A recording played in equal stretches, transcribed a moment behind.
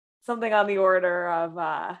something on the order of,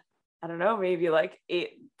 I don't know, maybe like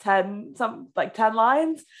 10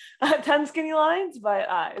 lines, 10 skinny lines, but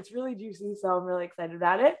it's really juicy. So I'm really excited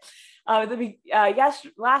about it.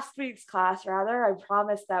 Last week's class, I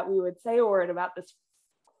promised that we would say a word about this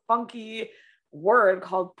funky word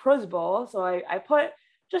called Pruzbol. So I put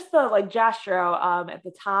just the gastro at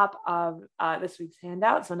the top of this week's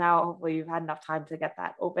handout. So now hopefully you've had enough time to get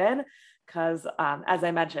that open, because as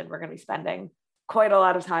I mentioned, we're going to be spending quite a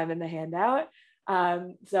lot of time in the handout.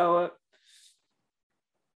 So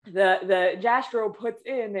the Jastro puts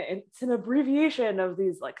in, it's an abbreviation of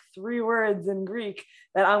these 3 words in Greek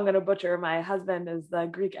that I'm going to butcher. My husband is the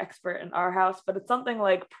Greek expert in our house, but it's something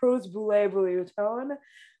like Pruzbol.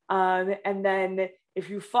 And then if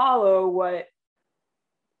you follow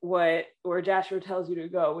where Jastro tells you to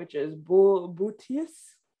go, which is butius,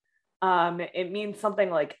 it means something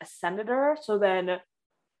like a senator. So then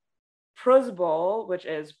Pruzbol, which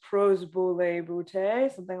is Pruzbole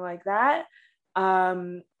Brute, something like that,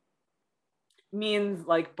 means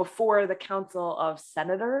before the Council of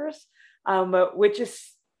Senators, which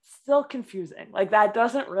is still confusing. That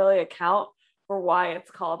doesn't really account for why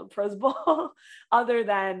it's called a Pruzbol, other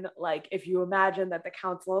than if you imagine that the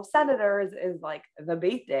Council of Senators is the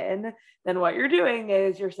Gittin, then what you're doing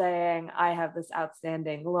is you're saying, I have this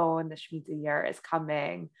outstanding loan, the Shemitah year is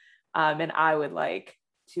coming, and I would like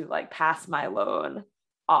to pass my loan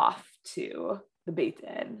off to the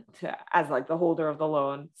Gittin as the holder of the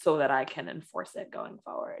loan, so that I can enforce it going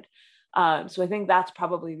forward. So I think that's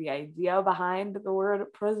probably the idea behind the word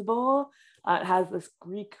Pruzbol. It has this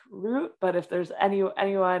Greek root, but if there's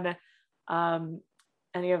anyone,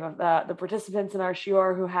 any of the participants in our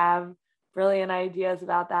Shiur who have brilliant ideas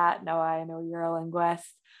about that, Noah, I know you're a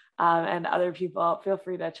linguist, and other people, feel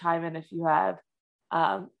free to chime in if you have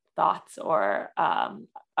thoughts or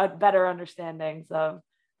better understandings of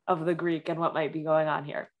the Greek and what might be going on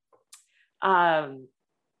here.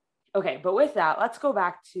 Okay, but with that, let's go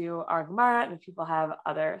back to our Gemara, and if people have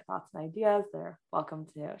other thoughts and ideas, they're welcome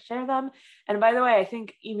to share them. And by the way, I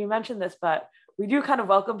think Amy mentioned this, but we do kind of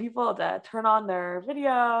welcome people to turn on their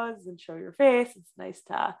videos and show your face. It's nice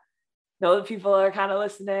to know that people are kind of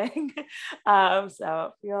listening.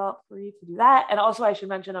 So feel free to do that. And also I should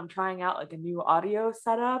mention, I'm trying out a new audio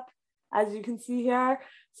setup, as you can see here.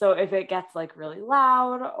 So if it gets really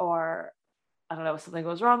loud, or I don't know, if something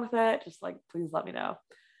goes wrong with it, just please let me know.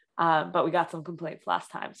 But we got some complaints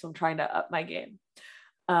last time, so I'm trying to up my game.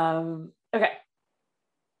 Okay,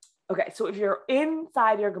 so if you're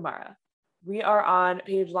inside your Gemara, we are on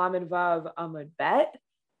page Lamed Vav Amud Bet,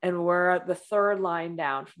 and we're the 3rd line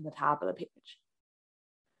down from the top of the page.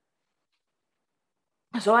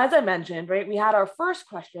 So as I mentioned, right, we had our first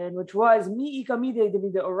question, which was is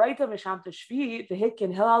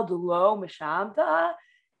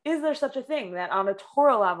there such a thing that on a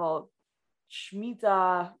Torah level,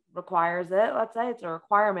 Shemitah requires it? Let's say it's a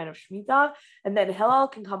requirement of Shemitah, and then Hillel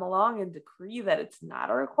can come along and decree that it's not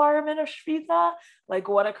a requirement of Shemitah.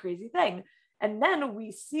 What a crazy thing. And then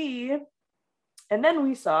we saw,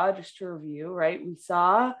 just to review, right, we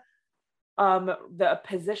saw the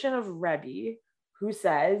position of Rebbe, who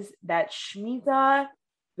says that Shemitah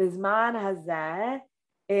Zman hazeh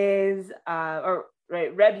is,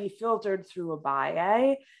 Rebbe filtered through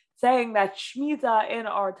Abaye, saying that Shemitah in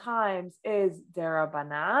our times is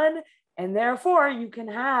derabanan, and therefore you can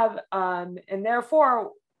have, and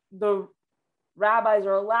therefore the rabbis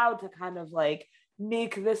are allowed to kind of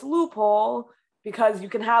make this loophole, because you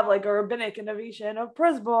can have a rabbinic innovation of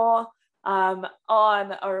Pruzbol on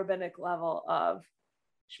a rabbinic level of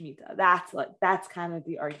Shemitah. That's kind of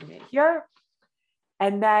the argument here.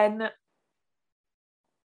 And then,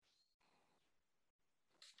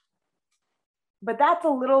 but that's a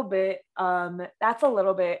little bit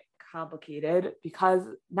complicated, because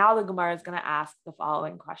now the Gemara is going to ask the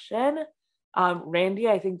following question. Randy,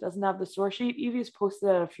 I think, doesn't have the source sheet. Evie's posted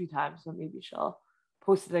it a few times, so maybe she'll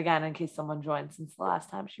post it again in case someone joined, since the last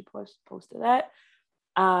time she posted it.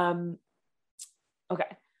 Okay,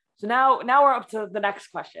 so now we're up to the next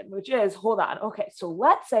question, which is, hold on. Okay, so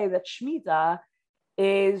let's say that Shemitah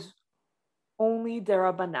is only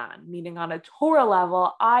derabanan, meaning on a Torah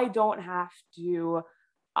level, I don't have to,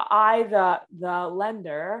 the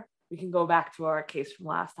lender, we can go back to our case from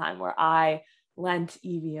last time where I lent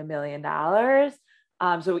Evie $1 million.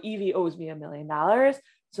 So Evie owes me $1 million.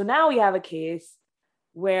 So now we have a case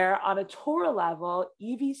where on a Torah level,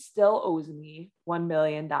 Evie still owes me $1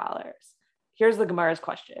 million. Here's the Gemara's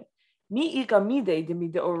question. Is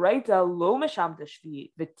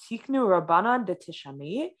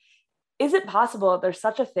it possible that there's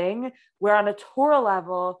such a thing where on a Torah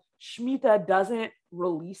level, Shemitah doesn't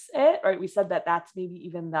release it, right? We said that that's maybe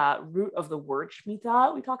even the root of the word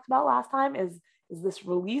Shemitah we talked about last time is this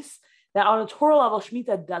release, that on a Torah level,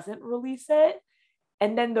 Shemitah doesn't release it.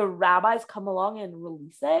 And then the rabbis come along and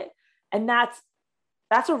release it. And that's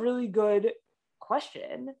a really good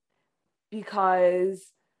question, because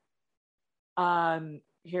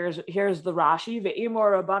here's the Rashi,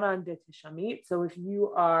 ve'imor Rabbanan de tishamit. So if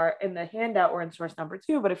you are in the handout, we're in source number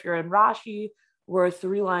 2, but if you're in Rashi, we're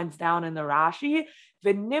 3 lines down in the Rashi,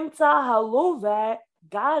 ve'nimtza halove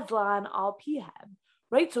gazlan al pihem,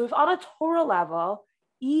 right? So if on a Torah level,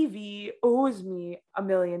 Evie owes me $1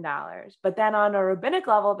 million, but then on a rabbinic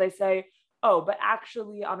level, they say, oh, but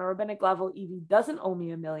actually on a rabbinic level, Evie doesn't owe me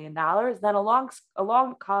 $1 million. Then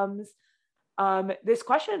along comes this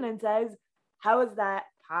question and says, how is that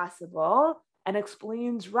possible? And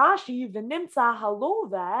explains Rashi, v'nimtza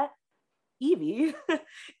halove, Evie,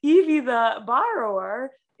 Evie, the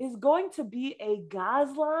borrower, is going to be a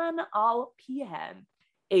gazlan al pihem,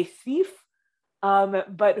 a thief,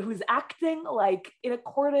 but who's acting like in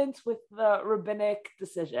accordance with the rabbinic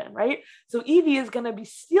decision, right? So Evie is going to be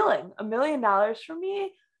stealing $1 million from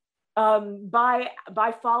me by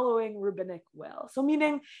following rabbinic will. So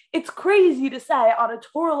meaning it's crazy to say on a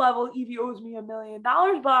Torah level, Evie owes me $1 million, but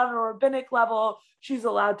on a rabbinic level, she's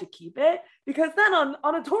allowed to keep it, because then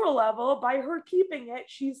on a Torah level, by her keeping it,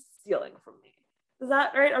 she's stealing from me. Is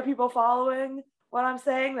that right? Are people following what I'm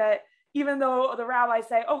saying? That even though the rabbis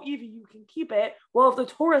say, oh, Evie, you can keep it. Well, if the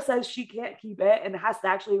Torah says she can't keep it and has to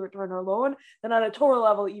actually return her loan, then on a Torah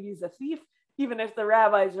level, Evie's a thief, even if the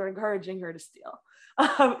rabbis are encouraging her to steal.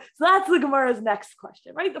 So that's the Gemara's next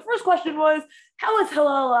question, right? The first question was, how is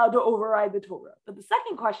Hillel allowed to override the Torah? But the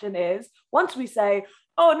second question is, once we say,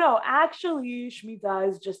 oh, no, actually, Shemitah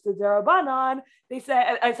is just a derabanan, they say,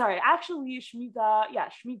 actually,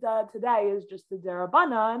 Shemitah today is just a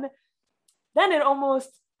derabanan, then it almost,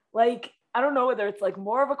 like, I don't know whether it's like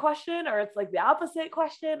more of a question or it's like the opposite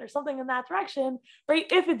question or something in that direction, right?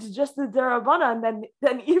 If it's just the derabanan,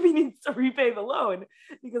 then Evie needs to repay the loan,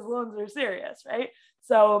 because loans are serious, right?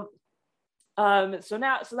 So that's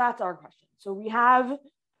our question. So we have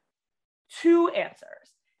 2 answers.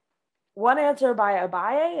 One answer by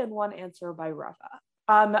Abaye and one answer by Rava.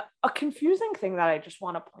 A confusing thing that I just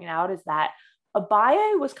want to point out is that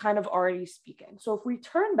Abaye was kind of already speaking. So if we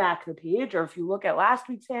turn back the page, or if you look at last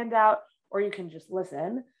week's handout, or you can just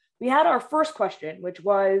listen, we had our first question, which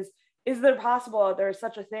was, is there possible that there is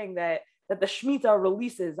such a thing that the Shemitah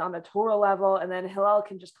releases on a Torah level, and then Hillel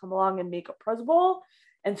can just come along and make a Pruzbol?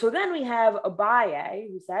 And so then we have Abaye,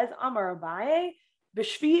 who says, Amar Abaye,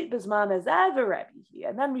 b'shvit b'zman hazeh v'Rebbe.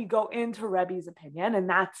 And then we go into Rebbe's opinion, and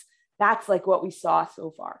that's like what we saw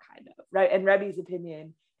so far, kind of, right? And Rebbe's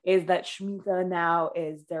opinion is that Shemitah now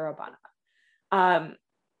is derabanan.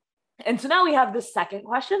 And so now we have this second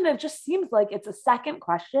question, and it just seems like it's a second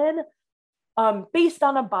question based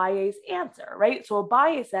on Abaye's answer, right? So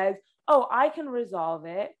Abaye says, oh, I can resolve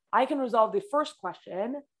it. I can resolve the first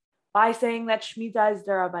question by saying that Shemitah is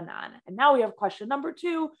derabanan. And now we have question number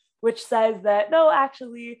 2, which says that, no,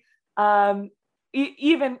 actually, let's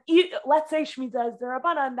say Shemitah is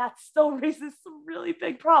derabanan, that still raises some really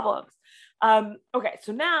big problems. Okay,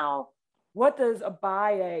 so now what does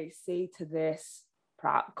Abaye say to this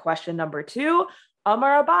question number 2?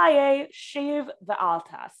 Amar Abaye, shev ve'al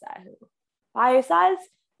ta'asehu. Abaye says,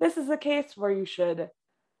 this is a case where you should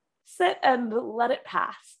sit and let it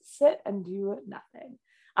pass. Sit and do nothing.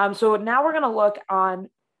 So now we're going to look on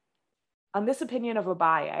this opinion of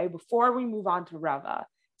Abaye before we move on to Rava.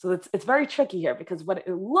 So it's very tricky here, because what it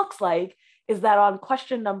looks like is that on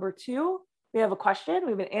question number 2, we have a question,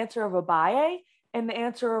 we have an answer of Abaye and the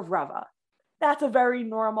answer of Rava. That's a very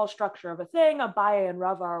normal structure of a thing. Abaye and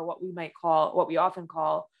Rava are what we often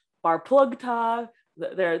call bar plugta.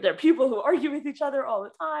 They're people who argue with each other all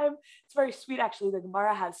the time. It's very sweet, actually. The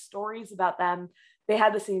Gemara has stories about them. They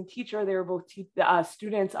had the same teacher. They were both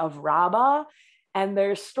students of Rabbah. And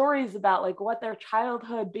there's stories about like what their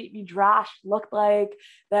childhood Beit Midrash looked like,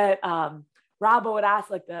 that Rabbah would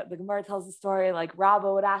ask, like the Gemara tells the story, like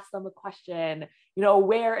Rabbah would ask them a question,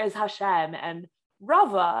 where is Hashem? And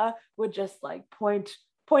Rava would just like point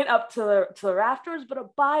up to the rafters, but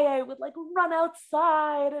Abaye would like run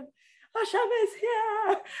outside and Hashem is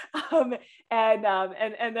here. And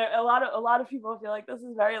there, a lot of people feel like this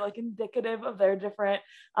is very like indicative of their different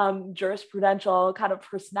jurisprudential kind of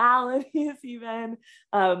personalities. Even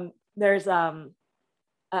there's I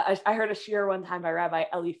heard a shiur one time by Rabbi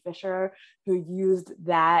Eli Fisher, who used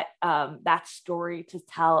that story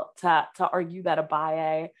to argue that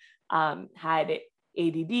Abaye had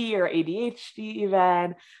ADD or ADHD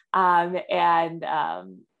even,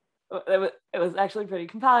 it was actually pretty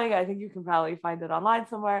compelling. I think you can probably find it online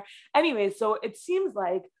somewhere. Anyway, so it seems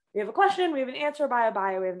like we have a question, we have an answer by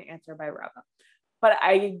Abaye, we have an answer by Rava. But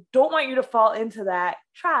I don't want you to fall into that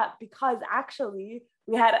trap, because actually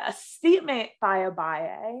we had a statement by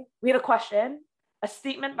Abaye, we had a question, a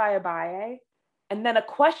statement by Abaye, and then a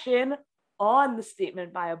question on the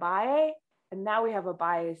statement by Abaye, and now we have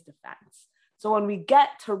Abaye's defense. So when we get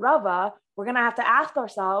to Rava, we're going to have to ask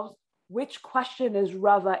ourselves, which question is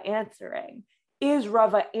Rava answering? Is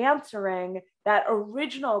Rava answering that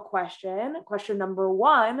original question, question number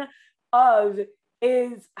one, of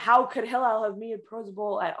is how could Hillel have made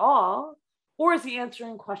Pruzbol at all? Or is he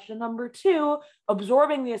answering question number two,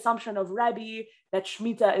 absorbing the assumption of Rebbe that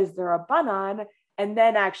Shemitah is the Rabbanan, and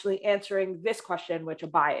then actually answering this question, which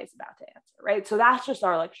Abaye is about to answer, right? So that's just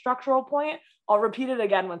our structural point. I'll repeat it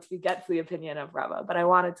again once we get to the opinion of Rava, but I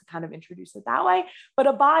wanted to kind of introduce it that way. But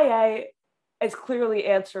Abaye is clearly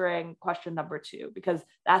answering question number two, because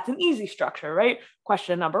that's an easy structure, right?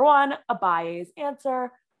 Question number one, Abaye's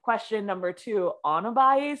answer. Question number two, on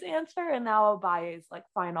Abaye's answer, and now Abaye's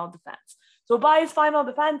final defense. So Abaye's final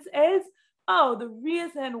defense is, the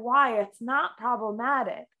reason why it's not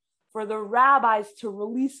problematic for the rabbis to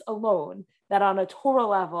release a loan that on a Torah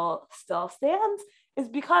level still stands is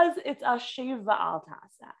because it's a shev v'al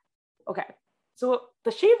taseh. Okay, so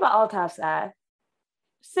the shev v'al taseh,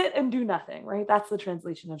 sit and do nothing, right? That's the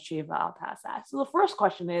translation of shev v'al taseh. So the first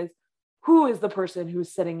question is, who is the person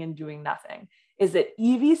who's sitting and doing nothing? Is it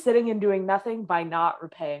Evie sitting and doing nothing by not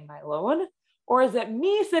repaying my loan? Or is it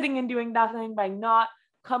me sitting and doing nothing by not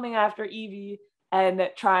coming after Evie and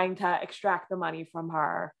trying to extract the money from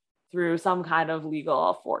her through some kind of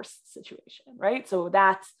legal force situation, right? So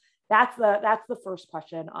that's the first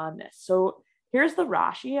question on this. So here's the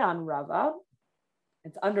Rashi on Rava.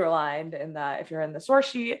 It's underlined if you're in the source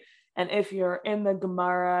sheet, and if you're in the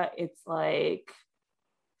Gemara, it's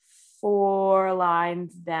 4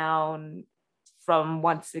 lines down from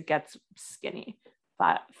once it gets skinny.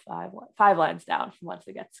 Five lines down from once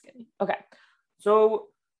it gets skinny. Okay, so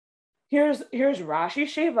here's Rashi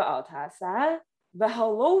Sheva al Taseh. The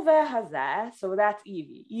halove hazeh, so that's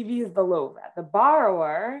Evie. Evie is the love. The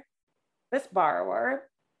borrower, this borrower,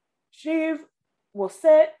 Shiv will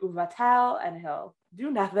sit, uvatel, and he'll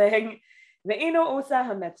do nothing. Ve'eno osa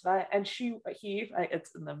ha-mitzvah, and he,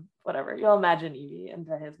 it's in the whatever. You'll imagine Evie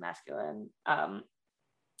into his masculine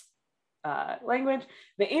language.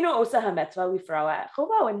 Ve'eno osa ha-mitzvah lifroa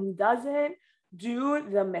chova, when he doesn't do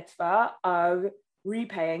the mitzvah of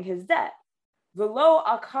repaying his debt. V'lo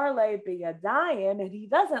akarle beyadayim, and he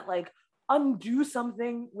doesn't undo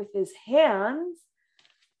something with his hands.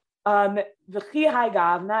 V'chi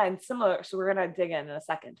gavna, and similar. So we're gonna dig in a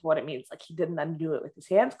second to what it means. He didn't undo it with his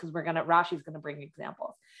hands, because Rashi's gonna bring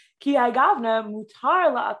examples. Ki gavna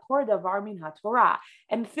mutar la'akor davar min haTorah,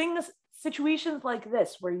 and situations like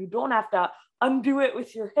this where you don't have to undo it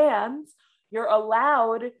with your hands, you're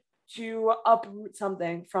allowed to uproot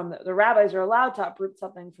something from the rabbis are allowed to uproot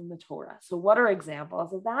something from the Torah. So what are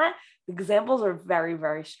examples of that? The examples are very,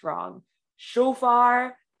 very strong.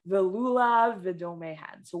 Shofar, velulav,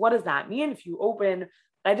 v'domehen. So what does that mean? If you open,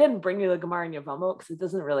 I didn't bring you the Gemara in Yevamot because it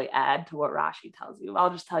doesn't really add to what Rashi tells you. I'll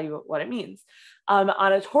just tell you what it means. On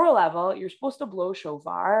a Torah level, you're supposed to blow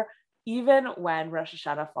shofar even when Rosh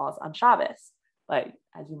Hashanah falls on Shabbos. But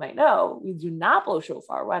as you might know, we do not blow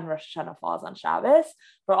shofar when Rosh Hashanah falls on Shabbos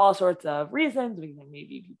for all sorts of reasons. We think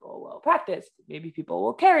maybe people will practice, maybe people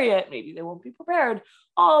will carry it, maybe they won't be prepared,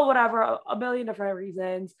 all whatever, a million different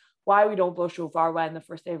reasons why we don't blow shofar when the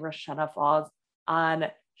first day of Rosh Hashanah falls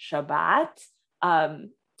on Shabbat.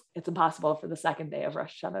 It's impossible for the second day of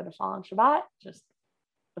Rosh Hashanah to fall on Shabbat, just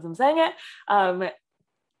as I'm saying it.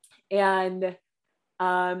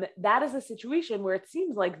 That is a situation where it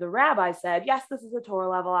seems like the rabbi said, yes, this is a Torah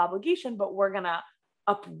level obligation, but we're going to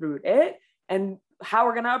uproot it. And how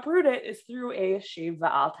we're going to uproot it is through a shev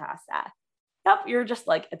v'al taseh. Yep, you're just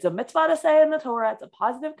it's a mitzvah to say in the Torah. It's a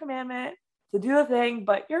positive commandment to do the thing,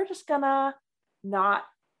 but you're just going to not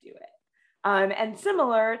do it. And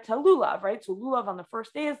similar to lulav, right? So lulav on the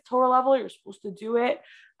first day is Torah level. You're supposed to do it.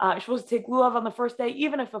 You're supposed to take lulav on the first day,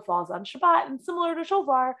 even if it falls on Shabbat. And similar to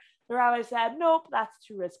shofar, the rabbi said, nope, that's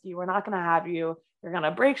too risky. We're not going to have you. You're going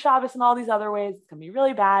to break Shabbos in all these other ways. It's going to be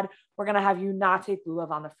really bad. We're going to have you not take lulav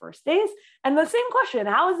on the first days. And the same question,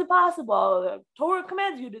 how is it possible? The Torah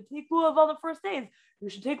commands you to take lulav on the first days. You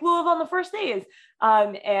should take lulav on the first days.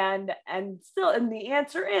 And the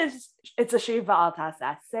answer is, it's a shev v'al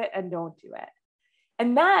taseh. Sit and don't do it.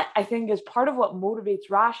 And that, I think, is part of what motivates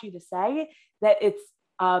Rashi to say that it's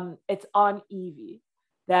on Evie,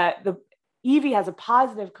 that the Evie has a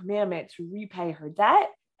positive commandment to repay her debt,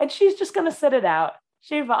 and she's just going to sit it out.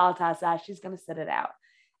 Sheva al tasa, she's going to sit it out.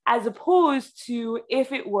 As opposed to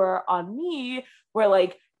if it were on me, where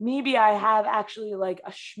like maybe I have actually like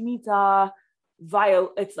a Shemitah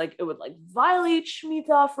it's like it would like violate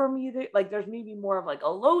Shemitah for me. Like there's maybe more of like a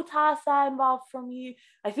low tasa involved for me.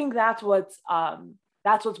 I think that's what's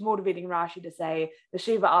motivating Rashi to say the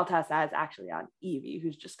Sheva al tasa is actually on Evie,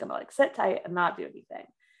 who's just gonna like sit tight and not do anything.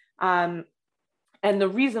 And the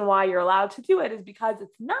reason why you're allowed to do it is because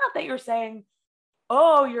it's not that you're saying,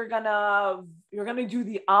 oh, you're gonna do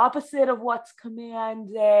the opposite of what's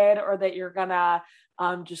commanded, or that you're gonna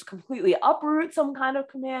just completely uproot some kind of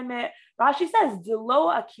commandment. Rashi says, "Delo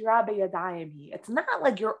akira beyadayim." It's not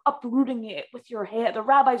like you're uprooting it with your hand. The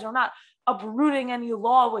rabbis are not uprooting any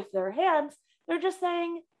law with their hands. They're just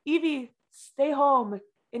saying, Evie, stay home,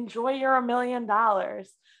 enjoy your $1 million,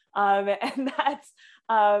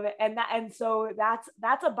 so that's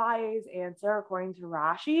Abaye's answer according to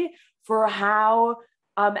Rashi for how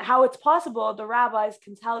it's possible the rabbis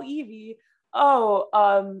can tell Evie,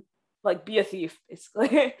 like be a thief,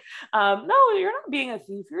 basically. No, you're not being a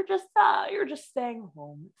thief. You're just staying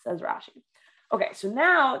home, says Rashi. Okay, so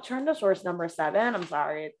now turn to source number 7. I'm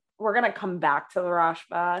sorry, we're gonna come back to the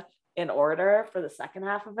Rashba in order for the second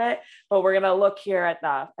half of it, but we're gonna look here at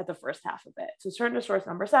the first half of it. So turn to source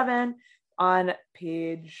number 7 on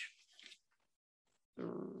page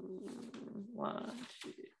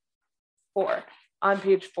 4. On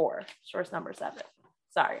page 4, source number 7.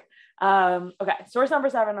 Sorry. Okay, source number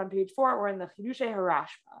 7 on page 4. We're in the Chidushei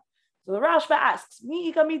HaRashba. So the Rashba asks,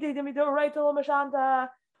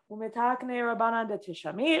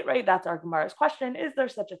 right? That's our Gemara's question. Is there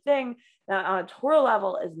such a thing that on a Torah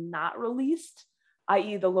level is not released,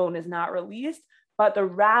 i.e. the loan is not released, but the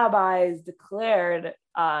rabbis declared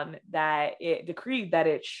that it decreed that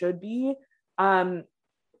it should be released?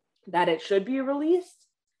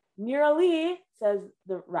 Nearly, says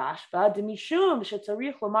the Rashba,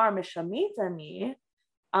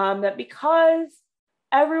 that because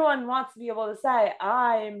everyone wants to be able to say,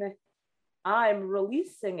 I'm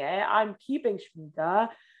releasing it, I'm keeping Shemitah,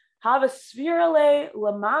 have a svirale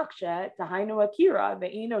lamakshe tahainu akira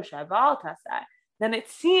ve'ino sheval taseh. Then it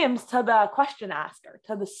seems to the question asker,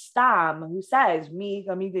 to the stam who says, mi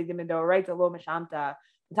gamide dimido right to lo mishamta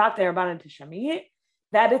talk to Rabbanit to Shemit,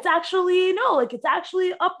 that it's actually it's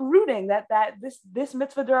actually uprooting that this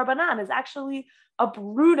mitzvah d'Rabbanan is actually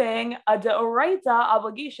uprooting a deoraita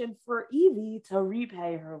obligation for Evie to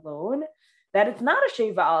repay her loan. That it's not a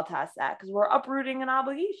sheva al taseh because we're uprooting an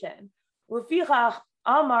obligation. Lefichach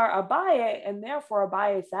Amar Abaye, and therefore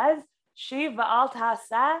Abaye says sheva al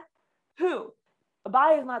taseh. Who?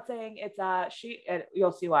 Abaye is not saying it's a she.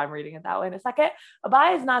 You'll see why I'm reading it that way in a second.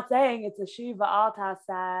 Abaye is not saying it's a sheva al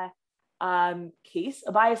taseh case.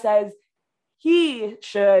 Abaye says he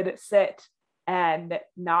should sit and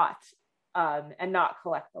not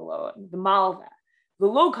collect the loan, the malva. The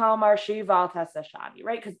lo kamar shiva al tasa shani,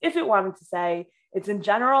 right? Because if it wanted to say it's in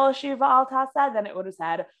general a shiva al tasa, then it would have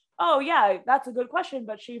said, oh yeah, that's a good question,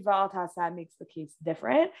 but shiva al tasa makes the case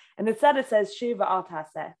different. And instead it says shiva al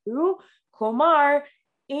tasa who? Klomar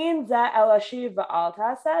in za ela shiva al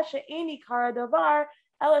tasa she'eni kara davar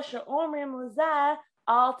ela she'omrim lezeh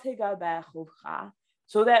al tigabeh chuvcha.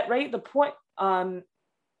 So that, right, the point, the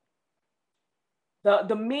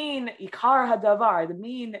main ikar hadavar, the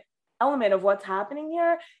main element of what's happening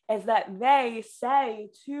here is that they say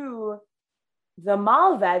to the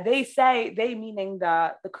malveh, they meaning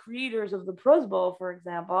the creators of the Pruzbol, for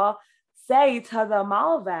example, say to the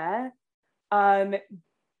malveh,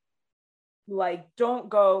 like, don't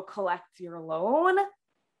go collect your loan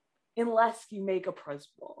unless you make a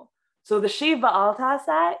Pruzbol. So the shiva al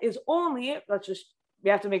taseh is only, we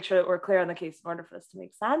have to make sure that we're clear on the case in order for this to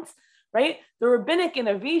make sense, right? The rabbinic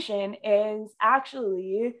innovation is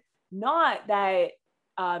actually not that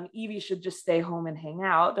Evie should just stay home and hang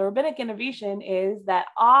out. The rabbinic innovation is that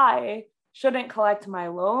I shouldn't collect my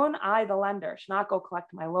loan. I, the lender, should not go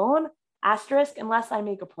collect my loan, asterisk, unless I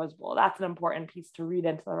make a Pruzbol. That's an important piece to read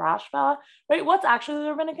into the Rashba, right? What's actually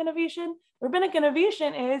the rabbinic innovation? The rabbinic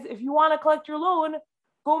innovation is if you want to collect your loan,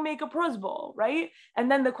 go make a Pruzbol, right? And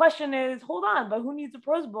then the question is, hold on, but who needs a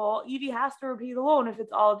Pruzbol? Evie has to repay the loan if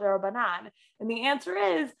it's all d'Rabbanan. And the answer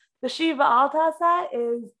is the shiva al taseh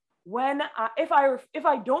is when if I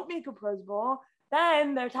don't make a Pruzbol,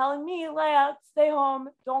 then they're telling me, Leah, stay home,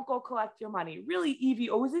 don't go collect your money. Really,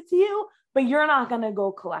 Evie owes it to you, but you're not going to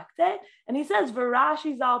go collect it. And he says,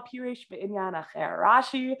 V'Rashi zal pirish be'inyan acher.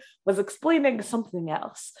 Rashi was explaining something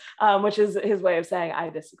else, which is his way of saying, I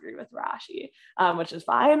disagree with Rashi, which is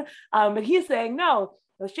fine. But he's saying, no,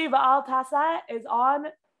 the shiva al taseh is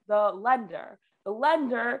on the lender. the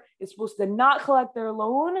lender is supposed to not collect their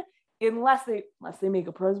loan unless they make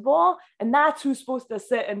a Pruzbol, and that's who's supposed to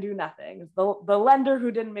sit and do nothing. The lender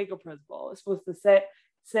who didn't make a Pruzbol is supposed to sit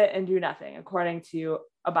and do nothing, according to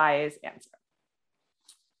Abaye's answer.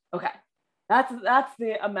 Okay, that's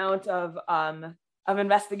the amount of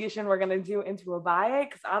investigation we're going to do into Abaye,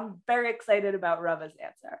 because I'm very excited about Rava's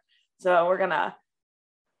answer. So we're going to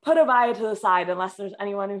put Abaye to the side unless there's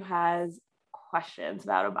anyone who has questions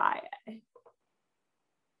about Abaye.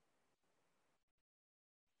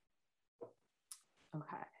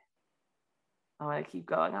 Okay, I want to keep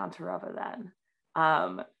going on to Rava then.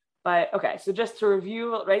 But okay, so just to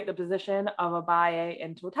review, right, the position of Abaye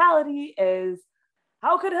in totality is,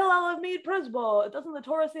 how could Hillel have made Pruzbol? Doesn't the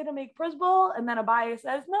Torah say to make Pruzbol? And then Abaye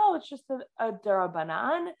says, no, it's just a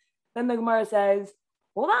derabanan. Then the Gemara says,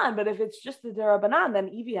 hold on, but if it's just a derabanan, then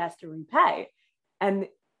Evie has to repay. And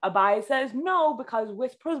Abaye says, no, because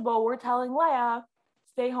with Pruzbol, we're telling Leah,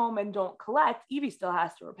 stay home and don't collect. Evie still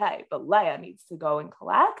has to repay, but Leah needs to go and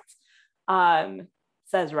collect.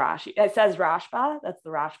 Says Rashi. It says Rashba. That's the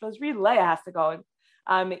Rashba's read. Leah has to go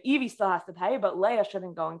and Evie still has to pay, but Leah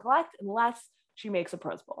shouldn't go and collect unless she makes a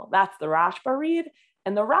Pruzbol. That's the Rashba read.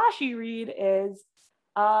 And the Rashi read is,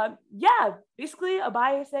 basically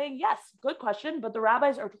Abaye is saying, yes, good question, but the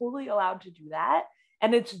rabbis are totally allowed to do that.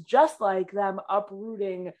 And it's just like them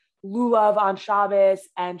uprooting lulav on Shabbos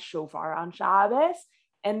and shofar on Shabbos.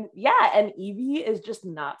 And Evie is just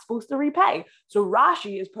not supposed to repay. So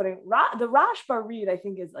Rashi is putting, the Rashba read, I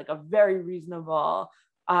think, is like a very reasonable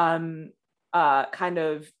kind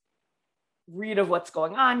of read of what's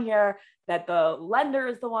going on here, that the lender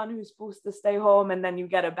is the one who's supposed to stay home, and then you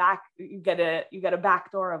get a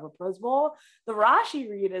backdoor of a Pruzbol. The Rashi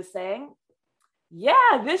read is saying,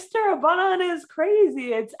 yeah, this Rabbanit is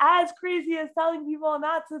crazy. It's as crazy as telling people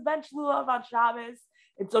not to bench lulav on Shabbos.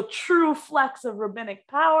 It's a true flex of rabbinic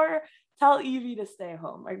power. Tell Evie to stay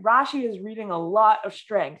home. Right? Rashi is reading a lot of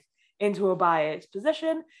strength into Abaye's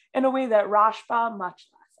position in a way that Rashba much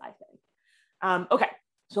less, I think. Okay,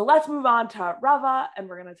 so let's move on to Rava, and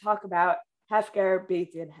we're going to talk about Hefker,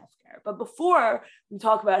 Beit Din, Hefker. But before we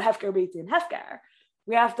talk about Hefker, Beit Din, Hefker,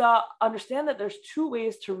 we have to understand that there's two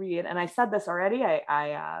ways to read, and I said this already.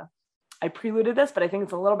 I preluded this, but I think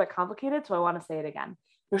it's a little bit complicated, so I want to say it again.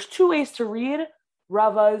 There's two ways to read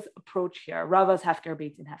Rava's approach here, Rava's Hefker,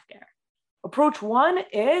 Beit Din, Hefker. Approach one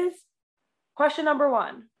is question number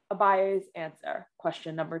one, Abaye's answer.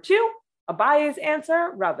 Question number two, Abaye's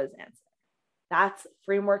answer, Rava's answer. That's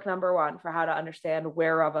framework number one for how to understand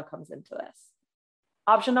where Rava comes into this.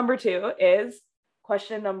 Option number two is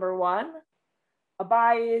question number one,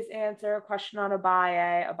 Abaye's answer, question on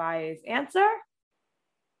Abaye, Abaye's answer.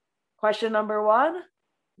 Question number one,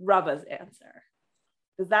 Rava's answer.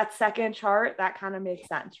 Does that second chart, that kind of makes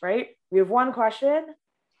sense, right? We have one question,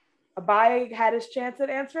 Abaye had his chance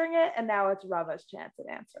at answering it, and now it's Rava's chance at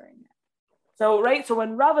answering it. So, right, so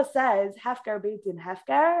when Rava says Hefker, Beit Din,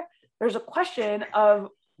 Hefker, there's a question of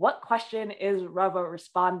what question is Rava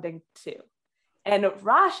responding to? And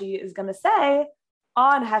Rashi is going to say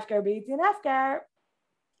on Hefker, Beit Din, Hefker,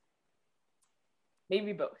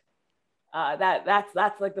 maybe both.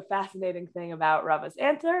 That's like the fascinating thing about Rava's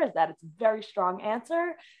answer, is that it's a very strong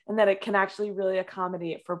answer and that it can actually really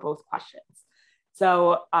accommodate for both questions.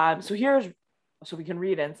 So so we can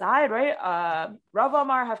read inside, right? Rava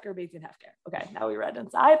Amar Hefker Beit Din Hefker. Okay, now we read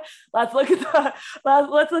inside. Let's look at the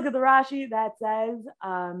Rashi that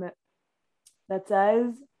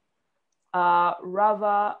says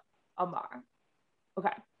Rava Amar.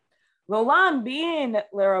 Okay. Lolam bin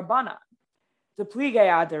l'Rabbanan depligei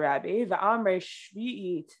ad Rabbi v'amrei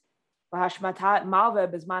shvi'it v'hashmatat malve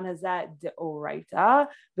b'zman hazeh de'oraita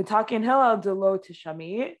v'takin Hillel delo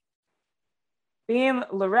tishamit bin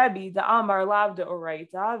l'Rebbe da'amar lav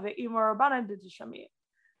de'oraita v'imar Rabbanan de tishamit.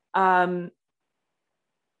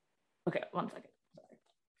 Okay, one second.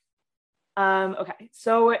 Sorry. Okay,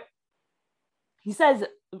 so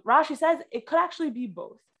Rashi says it could actually be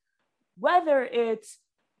both. Whether it's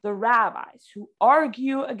the rabbis who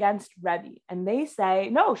argue against Rebbe and they say,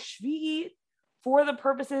 no, Shvi'it for the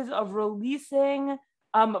purposes of releasing,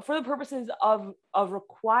 for the purposes of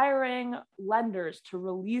requiring lenders to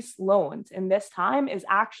release loans in this time is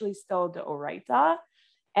actually still de'oraita.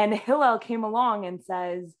 And Hillel came along and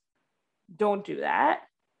says, don't do that.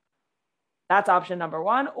 That's option number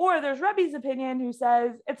one. Or there's Rebbe's opinion who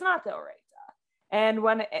says it's not de'oraita. And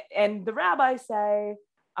the rabbis say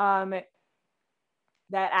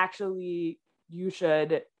that actually you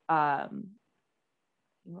should right.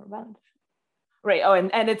 Oh,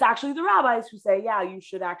 and it's actually the rabbis who say, yeah, you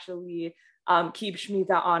should actually keep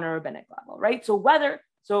Shemitah on a rabbinic level, right? So whether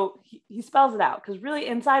So he spells it out, because really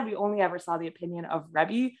inside we only ever saw the opinion of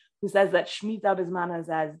Rebbe, who says that Shemitah b'zman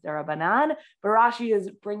hazeh is Rabbanan, but Rashi is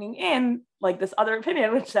bringing in like this other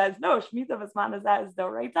opinion which says no, Shemitah b'zman hazeh is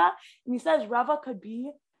Doraita, and he says Rava could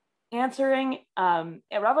be answering,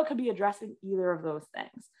 Rava could be addressing either of those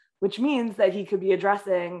things, which means that he could be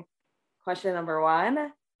addressing question number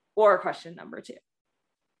 1 or question number 2.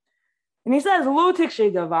 And he says, "Lo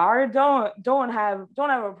tikshe davar, don't have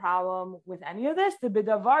a problem with any of this. The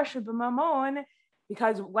bidavar shebamamon,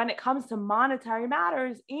 because when it comes to monetary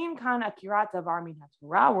matters, in kan akirat davar min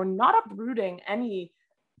haTorah, we're not uprooting any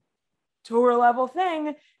Torah level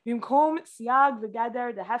thing. Bimkom siag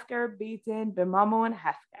v'geder the hefker beitin b'mamon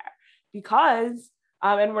hefker, because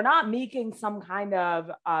and we're not making some kind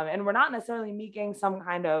of and we're not necessarily making some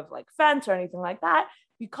kind of like fence or anything like that,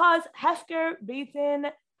 because hefker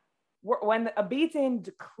beitin." When a beitin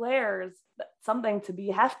declares something to be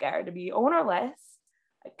hefker, to be ownerless,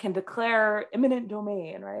 it can declare eminent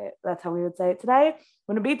domain, right? That's how we would say it today.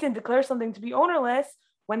 When a beitin declares something to be ownerless,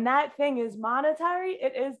 when that thing is monetary,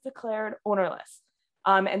 it is declared ownerless.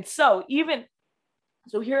 And so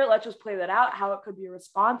here, let's just play that out, how it could be a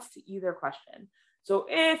response to either question. So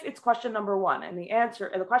if it's question number 1, and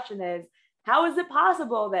the question is, how is it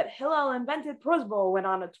possible that Hillel invented Pruzbol when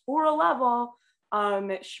on a Torah level,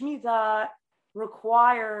 Shemitah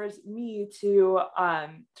requires me to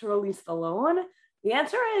release the loan? The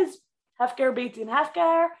answer is hefker beitin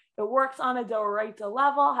hefker. It works on a deoraita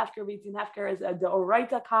level. Hefker beitin hefker is a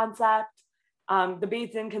deoraita concept. The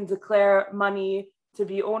beitin can declare money to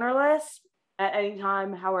be ownerless at any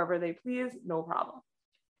time, however they please, no problem.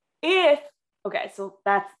 So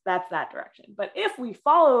that's that direction. But if we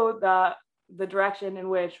follow the direction in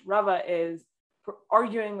which Rava is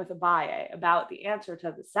arguing with Abaye about the answer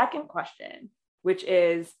to the second question, which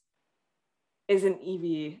is, isn't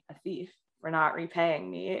Evie a thief for not repaying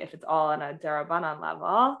me if it's all on a derabanan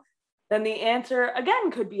level? Then the answer again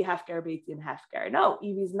could be hefker beitin hefker. No,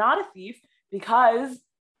 Evie's not a thief, because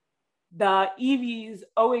the Evie's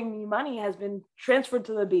owing me money has been transferred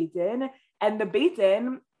to the beitin, and the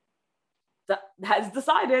beitin has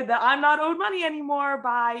decided that I'm not owed money anymore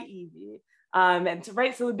by Evie.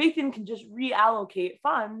 So the beitin can just reallocate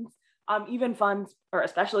funds, even funds, or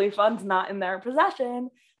especially funds not in their possession,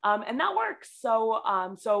 and that works. So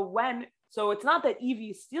it's not that Evie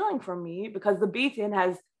is stealing from me, because the beitin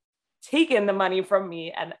has taken the money from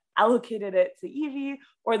me and allocated it to Evie,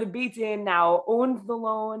 or the beitin now owns the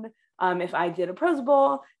loan if I did a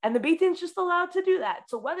Pruzbol, and the beitin is just allowed to do that.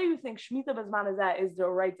 So whether you think Shemitah b'zman hazeh is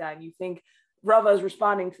doraita and you think Rava is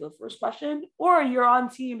responding to the first question, or you're on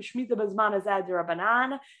team Shemitah b'zman hazeh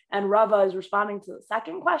Rabbanan and Rava is responding to the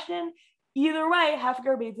second question, either way,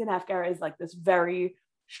 hefker beitin hefker is like this very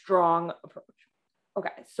strong approach.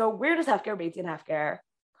 Okay, so where does hefker beitin hefker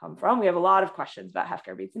come from? We have a lot of questions about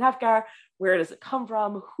hefker beitin hefker. Where does it come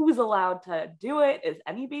from? Who's allowed to do it? Is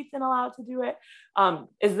any beitin allowed to do it?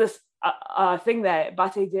 Is this a thing that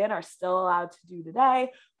Batei Din are still allowed to do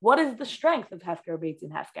today? What is the strength of hefker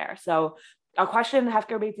beitin hefker? So a question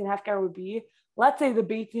hefker beitin hefker would be, let's say the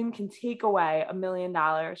beitin can take away $1 million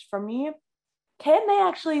from me. Can they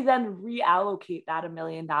actually then reallocate that $1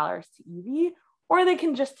 million to Evie, or they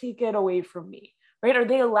can just take it away from me, right? Are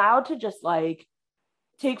they allowed to just like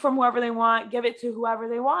take from whoever they want, give it to whoever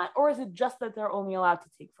they want, or is it just that they're only allowed to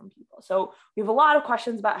take from people? So we have a lot of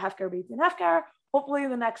questions about hefker beitin hefker. Hopefully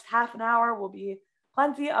the next half an hour will be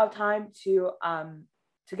plenty of time to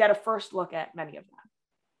get a first look at many of them.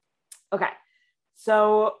 Okay,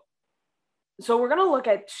 so we're going to look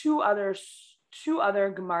at two other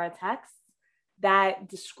Gemara texts that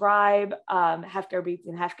describe hefker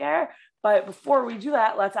beitin hefker. But before we do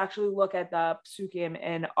that, let's actually look at the psukim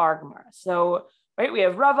in our Gemara. So, right, we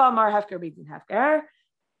have Rava Amar hefker beitin hefker.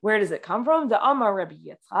 Where does it come from? The Amar Rabbi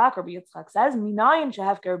Yitzchak. Rabbi Yitzchak says, "Minayin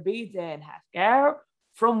shehefker beitin hefker."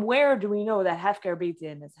 From where do we know that hefker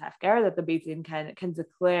beitin is hefker? That the beitin can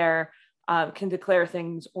declare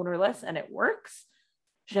things ownerless, and it works.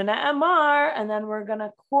 Shana Amar, and then we're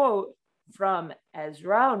gonna quote from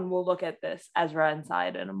Ezra, and we'll look at this Ezra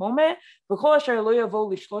inside in a moment. V'kol asher lo yavo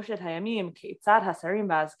lishloshet hayamim keitzad hasarim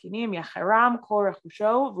v'azkinim yacharam kol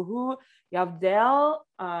rechusho v'hu yavdel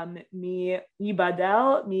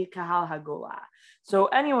mi-badel mi-kahal hagola. So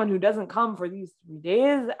anyone who doesn't come for these 3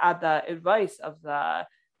 days at the advice of the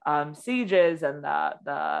sages and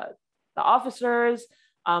the officers,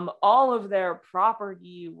 all of their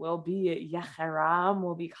property will be yacharam,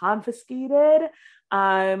 will be confiscated.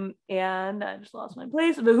 And I just lost my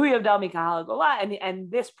place. And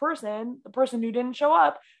this person, the person who didn't show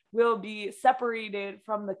up, will be separated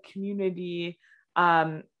from the community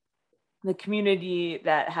the community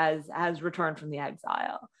that has returned from the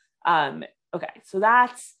exile. Okay, so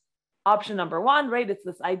that's option number one, right? It's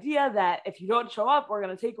this idea that if you don't show up, we're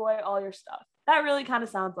going to take away all your stuff. That really kind of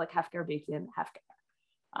sounds like hefker beitin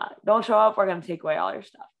hefker. Don't show up, we're going to take away all your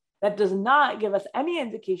stuff. That does not give us any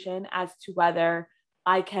indication as to whether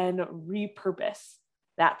I can repurpose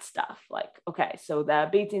that stuff. Like, okay, so the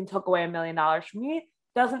beitin took away $1 million from me,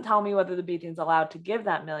 doesn't tell me whether the beitin's allowed to give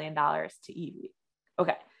that $1 million to Evie.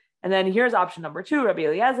 Okay, and then here's option number two. Rabbi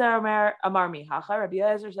Eliezer Amar mi hacha. Rabbi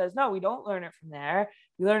Eliezer says, no, we don't learn it from there.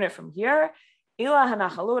 We learn it from here. Ela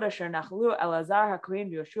hanachalot asher nachalu Elazar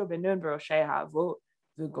hakohen v'Yoshua ben Nun v'Roshei ha'avot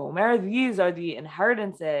v'gomer. These are the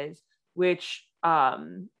inheritances which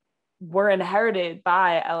were inherited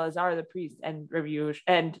by Elazar the priest and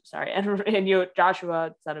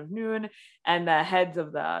Joshua son of Nun and the heads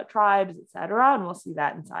of the tribes, etc. And we'll see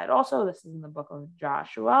that inside also. This is in the book of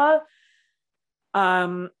Joshua.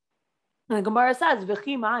 The Gemara says,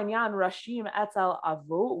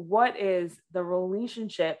 what is the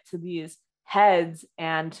relationship to these heads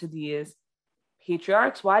and to these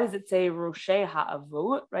patriarchs? Why does it say Roshei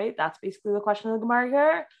ha'avot, right? That's basically the question of the Gemara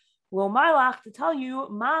here. Well, Marlach, to tell you,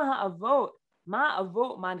 ma avot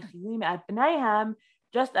manchilim et b'neihem,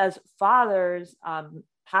 just as fathers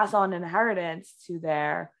pass on inheritance to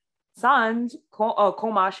their sons,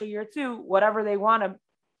 kol masha yirtzu, whatever they want to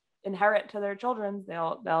inherit to their children,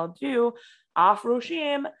 they'll do. Af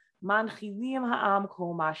roshim manchilim ha'am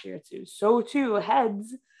kol masha yirtzu. So too,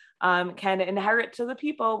 heads can inherit to the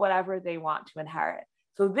people whatever they want to inherit.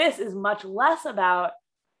 So this is much less about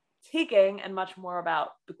taking and much more about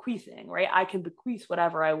bequeathing, right? I can bequeath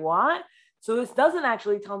whatever I want. So this doesn't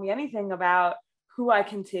actually tell me anything about who I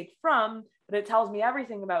can take from, but it tells me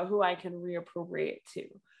everything about who I can reappropriate to.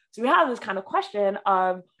 So we have this kind of question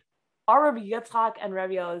of, are Rabbi Yitzchak and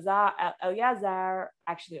Rabbi Eliezer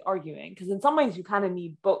actually arguing? Because in some ways you kind of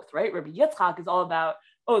need both, right? Rabbi Yitzchak is all about,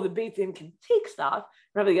 oh, the Beit Din can take stuff.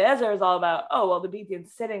 Rabbi Eliezer is all about, oh, well, the Beit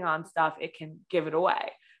Din's sitting on stuff, it can give it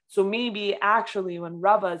away. So maybe actually when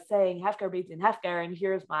Rava is saying hefker beitin hefker, and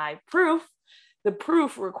here's my proof, the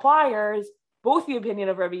proof requires both the opinion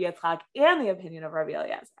of Rabbi Yitzchak and the opinion of Rabbi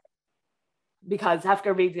Eliezer. Because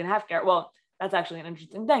hefker beitin hefker, well, that's actually an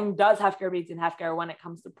interesting thing. Does hefker beitin hefker, when it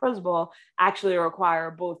comes to Pruzbol, actually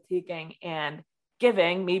require both taking and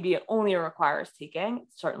giving? Maybe it only requires taking. It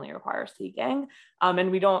certainly requires taking.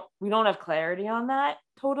 And we don't have clarity on that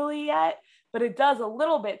totally yet, but it does a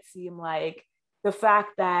little bit seem like the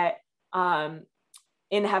fact that in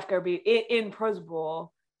Pruzbol,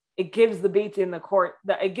 it gives the Beit Din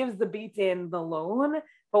it gives the Beit Din the loan,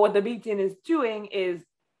 but what the Beit Din is doing is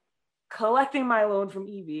collecting my loan from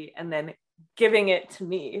Evie and then giving it to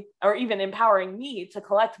me, or even empowering me to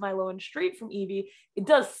collect my loan straight from Evie. It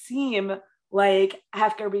does seem like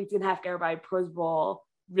hefker Beit Din hefker by Pruzbol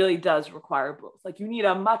really does require both. Like you need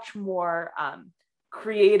a much more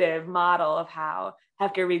creative model of how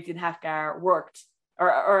hefker beit din hefker worked,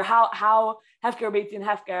 or how hefker beit din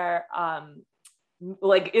hefker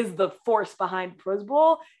like is the force behind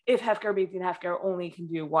Pruzbol. If hefker beit din hefker only can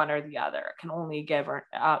do one or the other, can only give or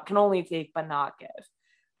can only take but not give.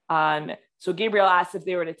 So Gabriel asked if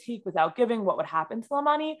they were to take without giving, what would happen to the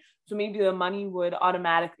money? So maybe the money would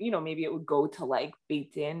automatically, maybe it would go to like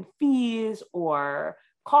beit din fees or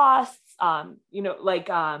costs,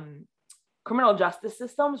 criminal justice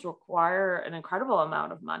systems require an incredible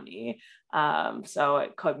amount of money. So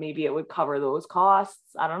it would cover those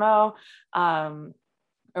costs. I don't know.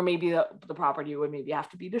 Or maybe the property would maybe have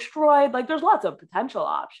to be destroyed. Like there's lots of potential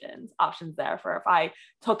options there for if I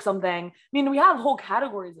took something. I mean, we have whole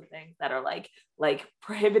categories of things that are like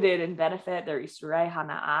prohibited and benefit. They're isurei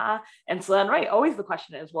hana'ah. And so then, right, always the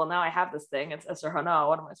question is, well, now I have this thing, it's iser hana,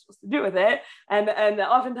 what am I supposed to do with it? And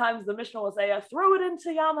oftentimes the Mishnah will say, throw it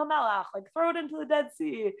into Yam HaMelach, like throw it into the Dead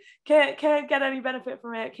Sea. Can't get any benefit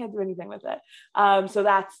from it, can't do anything with it. So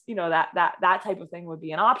that's, that type of thing would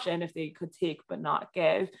be an option if they could take but not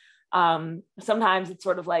give. Sometimes it's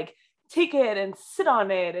sort of like take it and sit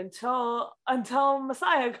on it until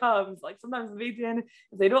Messiah comes. Like sometimes the Beit Din,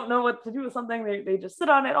 if they don't know what to do with something, they just sit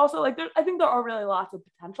on it. Also, like I think there are really lots of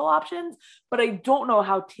potential options, but I don't know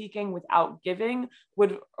how taking without giving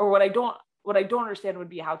would, or what I don't understand would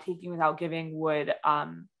be how taking without giving would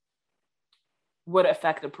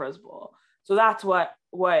affect the Pruzbol. So that's what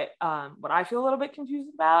I feel a little bit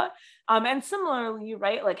confused about. And similarly,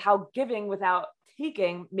 right, like how giving without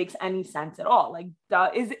taking makes any sense at all. Like,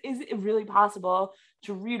 is it really possible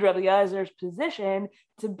to read Rabbi Eliezer's position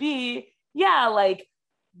to be, like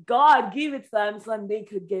God gave it to them so then they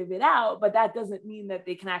could give it out, but that doesn't mean that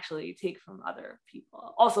they can actually take from other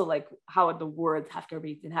people. Also, like, how would the words hefker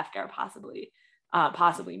beit and hefker possibly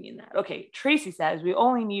mean that? Okay, Tracy says we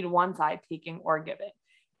only need one side taking or giving.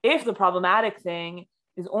 If the problematic thing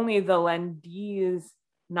is only the lendees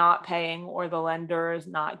not paying or the lenders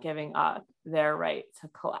not giving up their right to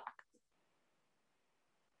collect.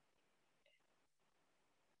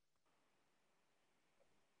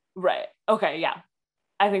 Right. Okay. Yeah.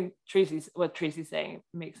 I think what Tracy's saying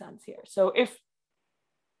makes sense here.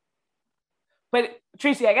 But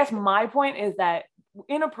Tracy, I guess my point is that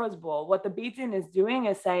in a Pruzbol, what the Gittin is doing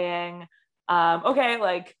is saying, okay,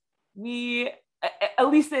 like at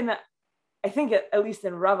least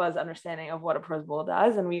in Rava's understanding of what a Pruzbol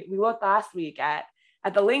does, and we looked last week at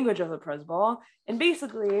the language of the Pruzbol, and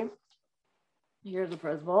basically, here's the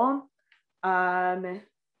Pruzbol.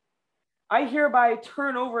 I hereby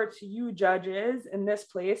turn over to you, judges, in this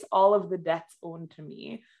place, all of the debts owed to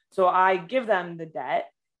me. So I give them the debt,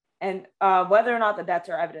 and whether or not the debts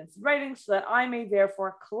are evidenced in writing, so that I may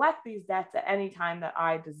therefore collect these debts at any time that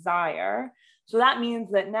I desire. So that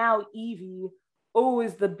means that now Evie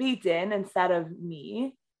owes the Gittin instead of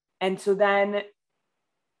me. And so then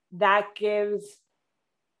that gives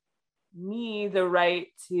me the right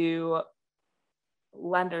to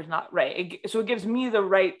lenders not right. So it gives me the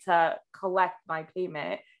right to collect my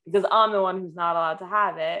payment because I'm the one who's not allowed to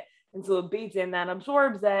have it. And so the Gittin then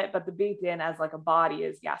absorbs it, but the Gittin as like a body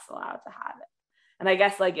is yes, allowed to have it. And I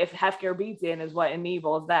guess like if hefker Gittin is what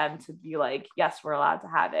enables them to be like, yes, we're allowed to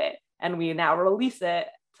have it. And we now release it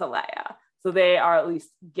to Leah. So they are at least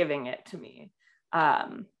giving it to me.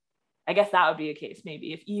 I guess that would be a case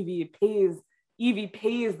maybe if Evie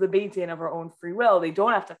pays the Gittin of her own free will. They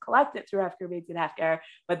don't have to collect it through hefker Gittin hefker,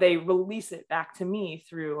 but they release it back to me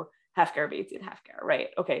through hefker Gittin hefker. Right?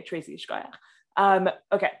 Okay, Tracy shkoyach.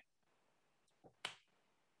 Okay,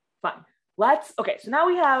 fine. So now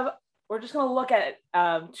we're just going to look at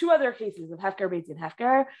two other cases of hefker Gittin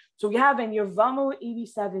hefker. So we have in Yavamu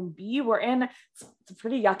 87b, it's a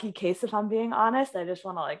pretty yucky case if I'm being honest. I just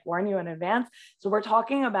want to like warn you in advance. So we're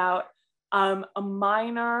talking about a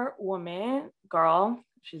minor girl.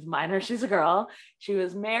 She's minor, she's a girl. She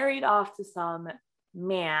was married off to some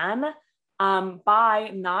man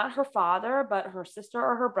by not her father, but her sister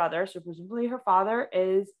or her brother. So presumably her father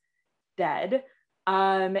is dead.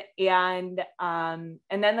 And then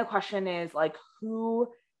the question is like, who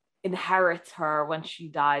inherits her when she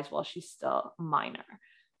dies while she's still a minor?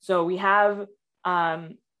 So we're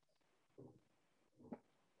in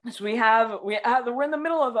the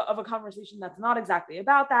middle of a conversation that's not exactly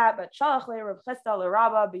about that, but Shalach le Rav Chisda le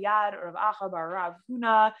Rabba biyad Rav Acha bar Rav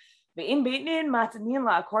Huna ve'in beitnin matanin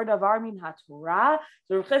la'akor davar min haTorah.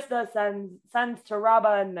 So Rav Chisda sends to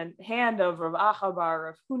Rabba in the hand of Rav Acha bar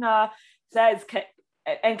Rav Huna, says,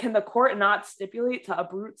 can the court not stipulate to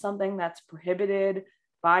uproot something that's prohibited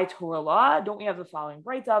by Torah law? Don't we have the following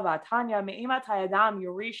breita? V'atanya me'imat hayadam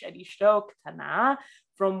yorish et ishto ktana.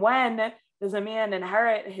 From when does a man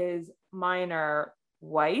inherit his minor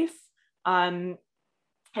wife? And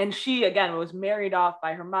she, again, was married off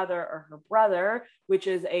by her mother or her brother, which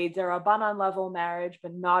is a derabanan level marriage,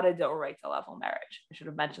 but not a deoraita level marriage. I should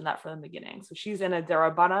have mentioned that from the beginning. So she's in a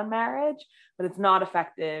derabanan marriage, but it's not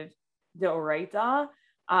effective deoraita.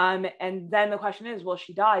 And then the question is, well,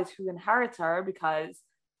 she dies, who inherits her? Because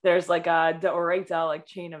there's like a deoraita like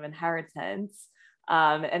chain of inheritance.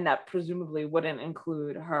 And that presumably wouldn't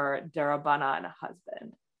include her derabanan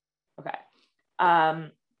husband. Okay.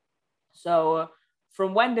 So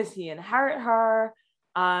from when does he inherit her?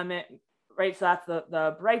 Right, so that's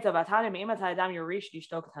the breita of Atana me'imat adam yorish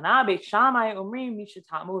ishto ktana. Beit Shammai umrim misha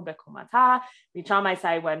Talmud bekumata. Beit Shammai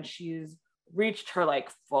say when she's reached her like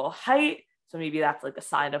full height. So maybe that's like a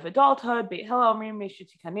sign of adulthood. Beit Hillel umrim misha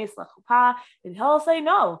tikanes lachupa. And Hillel say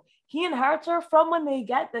no. He inherits her from when they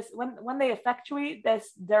get this, when they effectuate this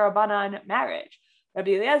derabanan marriage.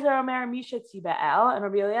 Rabbi Eliezer Omer Misha Tziba'el, and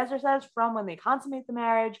Rabbi Eliezer says from when they consummate the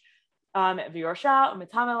marriage, V'yorsha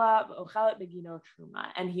u'metamela v'ochelet begino truma,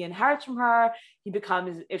 and he inherits from her. He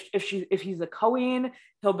becomes, if he's a Kohen,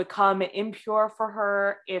 he'll become impure for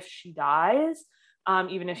her if she dies,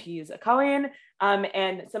 even if he's a Kohen.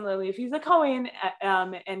 And similarly, if he's a Kohen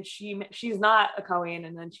and she's not a Kohen,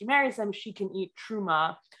 and then she marries him, she can eat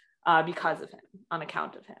truma because of him, on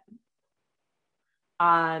account of him.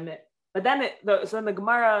 But then so in the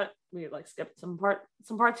Gemara, we like skipped some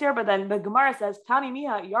parts here, but then the Gemara says, Tani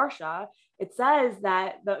miha yarsha, it says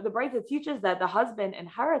that the Breita teaches that the husband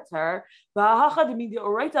inherits her, but on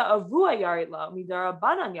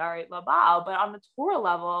the Torah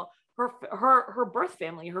level, her birth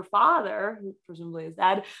family, her father, who presumably is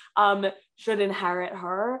dead, should inherit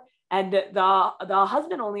her. And the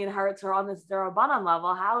husband only inherits her on this Rabbanit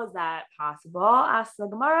level. How is that possible? Asks the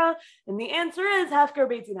Gemara. And the answer is hefker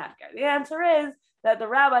beitzin hefker. The answer is that the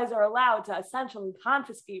rabbis are allowed to essentially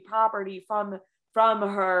confiscate property from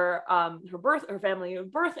her family of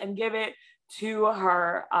birth, and give it to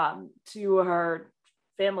her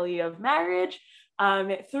family of marriage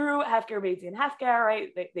through hefker beitzin hefker.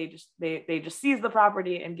 Right? They just seize the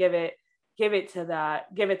property and give it to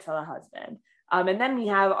the husband. And then we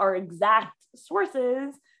have our exact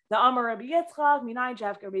sources. The Amar Rabbi Yitzchak, mi-penei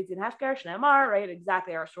hefker beitzin hefker shneimar, right?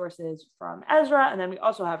 Exactly our sources from Ezra. And then we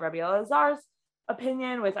also have Rabbi Elazar's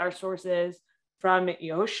opinion with our sources from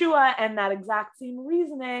Yehoshua, and that exact same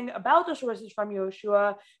reasoning about the sources from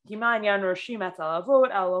Yehoshua.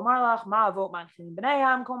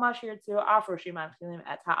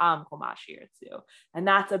 And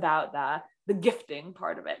that's about the gifting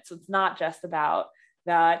part of it. So it's not just about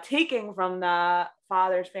the taking from the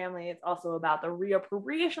father's family, it's also about the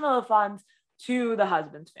reappropriation of the funds to the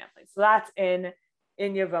husband's family. So that's in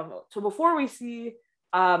Yevamot. So before we see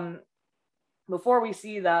the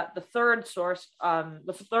third source,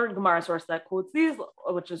 the third Gemara source that quotes these,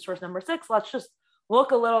 which is source number 6, let's just look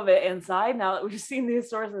a little bit inside. Now that we've seen these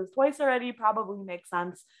sources twice already, probably makes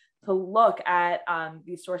sense to look at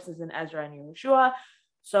these sources in Ezra and Yehoshua.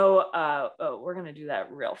 So we're going to do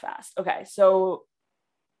that real fast. Okay, so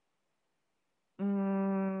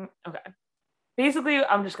okay. Basically,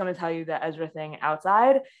 I'm just going to tell you the Ezra thing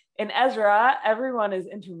outside. In Ezra, everyone is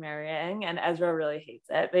intermarrying, and Ezra really hates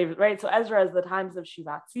it. Right? So Ezra is the times of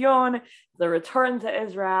Shivat Zion, the return to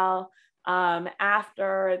Israel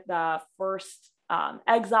after the first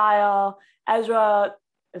exile. Ezra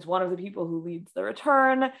is one of the people who leads the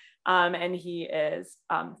return, and he is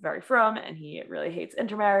very frum, and he really hates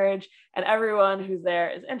intermarriage, and everyone who's there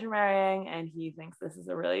is intermarrying, and he thinks this is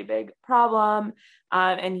a really big problem,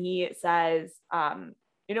 and he says,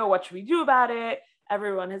 what should we do about it?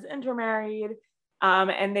 Everyone has intermarried,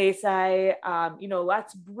 and they say,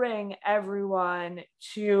 let's bring everyone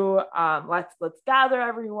to, let's gather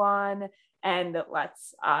everyone, and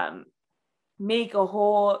let's make a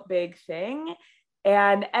whole big thing.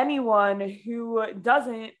 And anyone who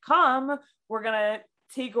doesn't come, we're going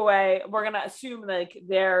to assume like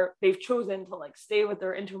they've chosen to like stay with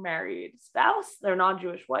their intermarried spouse, their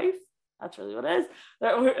non-Jewish wife. That's really what it is.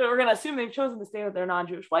 We're going to assume they've chosen to stay with their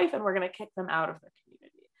non-Jewish wife, and we're going to kick them out of their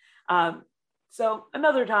community. So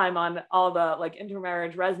another time on all the like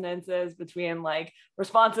intermarriage resonances between like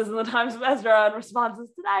responses in the times of Ezra and responses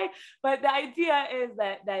today. But the idea is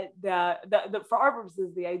that for our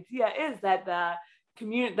purposes, the idea is that the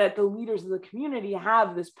leaders of the community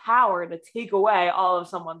have this power to take away all of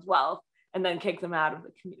someone's wealth and then kick them out of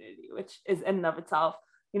the community, which is in and of itself,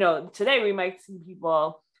 today we might see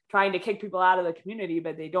people trying to kick people out of the community,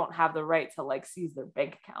 but they don't have the right to like seize their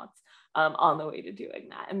bank accounts on the way to doing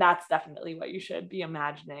that. And that's definitely what you should be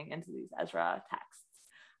imagining into these Ezra texts.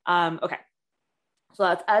 Okay, so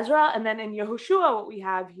that's Ezra. And then in Yehoshua, what we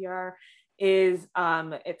have here is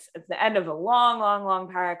it's the end of a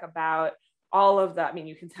long parak about all of that. I mean,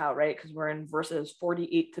 you can tell, right? Because we're in verses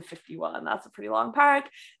 48 to 51. That's a pretty long parak.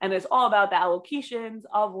 And it's all about the allocations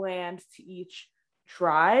of land to each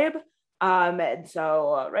tribe. And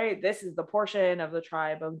so, right, this is the portion of the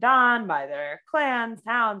tribe of Dan by their clans,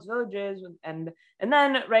 towns, villages, and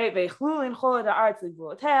then, right,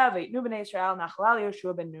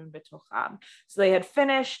 so they had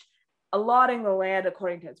finished allotting the land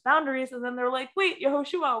according to its boundaries, and then they're like, wait,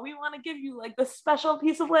 Yehoshua, we want to give you like this special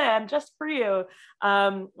piece of land just for you,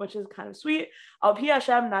 which is kind of sweet. Al pi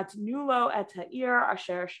Hashem natnulo et ha'ir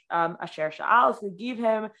asher sha'al. So they gave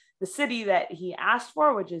him the city that he asked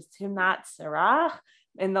for, which is Timnat Serach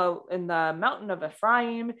in the mountain of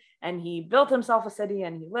Ephraim, and he built himself a city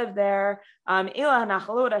and he lived there. Elah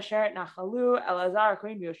nachalot asher nachalu Elazar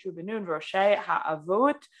kohen v'Yoshua ben Nun v'Roshei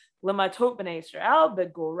ha'avot Lamatot b'nei Israel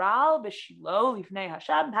begoral b'shilo lifnei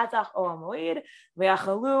Hashem patach ol moed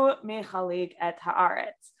v'yachalu mechalik et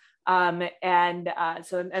haaretz. And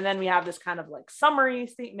then we have this kind of like summary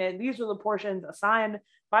statement. These are the portions assigned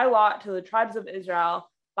by lot to the tribes of Israel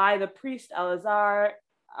by the priest Elazar,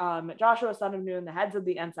 Joshua son of Nun, the heads of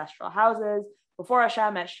the ancestral houses, before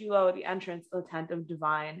Hashem at Shiloh at the entrance of the tent of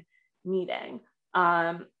divine meeting.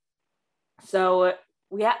 So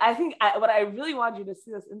I think what I really want you to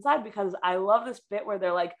see this inside, because I love this bit where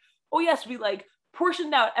they're like, oh yes, we like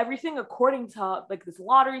portioned out everything according to like this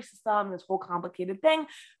lottery system, this whole complicated thing.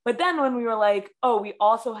 But then when we were like, oh, we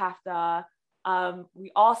also have to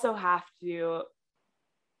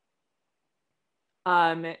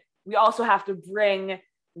we also have to bring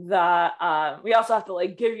we also have to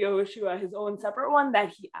like give Yehoshua his own separate one that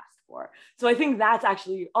he asked for. So I think that's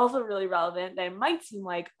actually also really relevant. That it might seem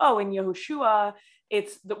like, oh, in Yehoshua,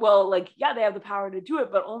 it's like, yeah, they have the power to do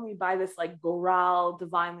it, but only by this like goral,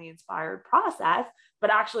 divinely inspired process.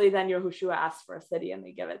 But actually then Yehoshua asks for a city and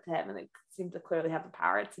they give it to him, and they seem to clearly have the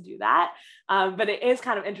power to do that. But it is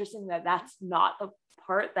kind of interesting that that's not the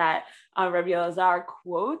part that Rabbi Elazar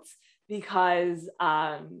quotes, because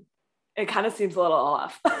it kind of seems a little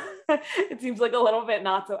off. It seems like a little bit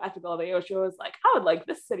not so ethical. The Yehoshua was like, I would like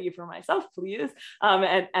this city for myself, please.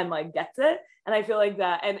 And like gets it. And I feel like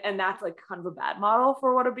that, and that's like kind of a bad model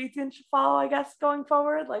for what a Beitin should follow, I guess, going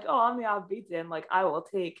forward. Like, oh, I'm the Av Beitin, like I will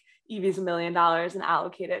take Evie's $1 million and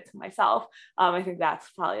allocate it to myself. I think that's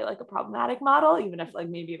probably like a problematic model, even if like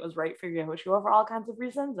maybe it was right for Yehoshua for all kinds of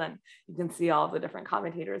reasons. And you can see all of the different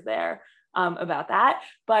commentators there about that.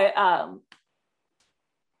 But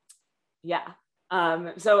yeah.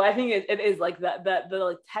 So I think it is like the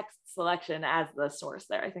like text selection as the source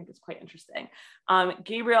there, I think is quite interesting.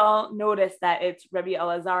 Gabriel noticed that it's Rabbi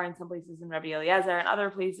Elazar in some places and Rabbi Eliezer in other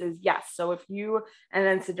places. Yes. So if you, and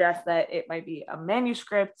then suggest that it might be a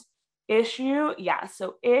manuscript issue. Yeah.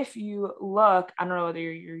 So if you look, I don't know whether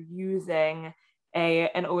you're using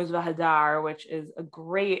an Oz V'Hadar, which is a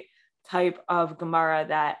great type of Gemara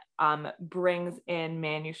that brings in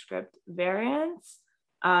manuscript variants.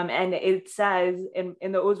 And it says in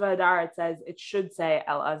the Oz V'Hadar, it says it should say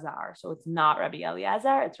El-Azar. So it's not Rabbi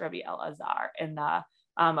Eliezer, it's Rabbi El-Azar in the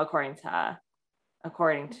according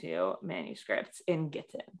to manuscripts in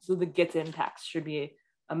Gittin. So the Gittin text should be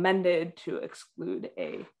amended to exclude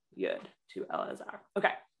a yud to El-Azar.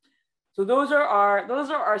 Okay. So those are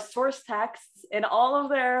our source texts in all of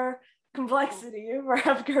their complexity for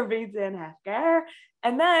Hefker, Beitin, Hefker.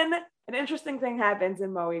 And then an interesting thing happens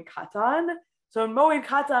in Moed Katan. So in Moed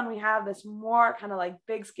Katan, we have this more kind of like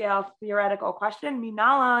big scale theoretical question.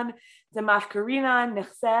 Minalan demafkarinan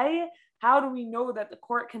nechsei. How do we know that the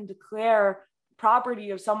court can declare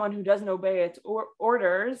property of someone who doesn't obey its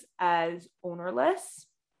orders as ownerless?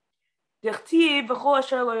 So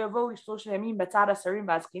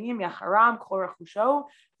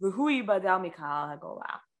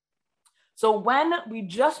when we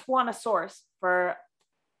just want a source for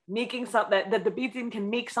making something that the Beitin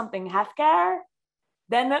can make something hefker,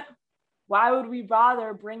 then why would we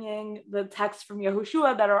bother bringing the texts from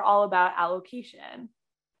Yehoshua that are all about allocation,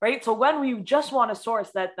 right? So when we just want a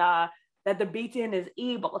source that the Beitin is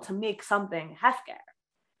able to make something hefker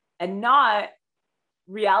and not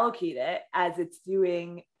reallocate it as it's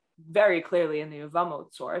doing very clearly in the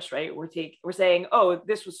Yevamot source, right? We're saying, oh,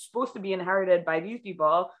 this was supposed to be inherited by these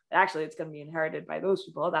people. Actually, it's going to be inherited by those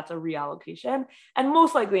people. That's a reallocation. And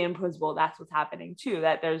most likely in Pruzbol, that's what's happening too,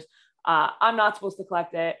 that there's, I'm not supposed to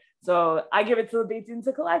collect it. So I give it to the Beitin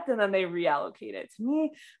to collect, and then they reallocate it to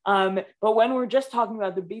me. But when we're just talking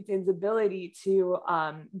about the Beitin's ability to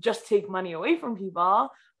just take money away from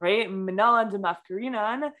people, right? Minalan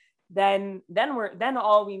demafkarinan, then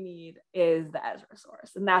all we need is the Ezra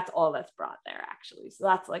source, and that's all that's brought there actually. So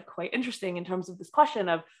that's like quite interesting in terms of this question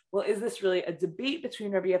of, well, is this really a debate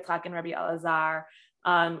between Rabbi Yitzchak and Rabbi Elazar,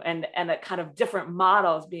 and a kind of different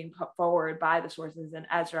models being put forward by the sources in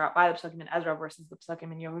Ezra, by the Psukim in Ezra versus the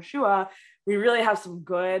Psukim in Yehoshua? We really have some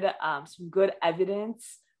good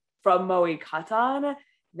evidence from Moed Katan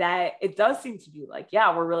that it does seem to be like,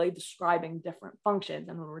 yeah, we're really describing different functions,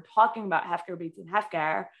 and when we're talking about Hefker, Beitin,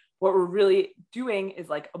 Hefker, what we're really doing is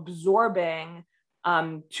like absorbing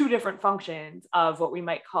two different functions of what we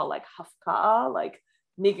might call like hafka'a, like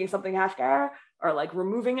making something hefker, or like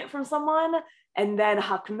removing it from someone, and then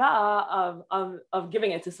hakna'a of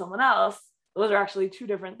giving it to someone else. Those are actually two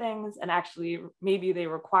different things, and actually maybe they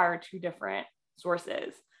require two different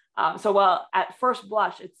sources. So while at first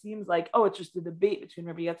blush it seems like, oh, it's just a debate between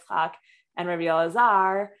Rabbi Yitzchak and Rabbi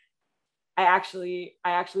Elazar, I actually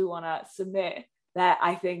want to submit that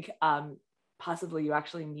I think possibly you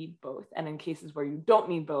actually need both, and in cases where you don't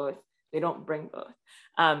need both, they don't bring both.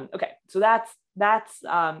 Okay, so that's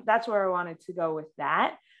where I wanted to go with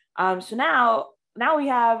that. So now we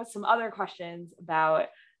have some other questions about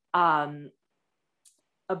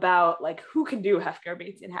like who can do Hefker,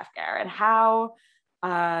 Beitin, Hefker, and how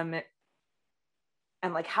and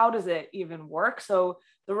like how does it even work? So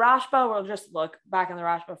the Rashba, we'll just look back in the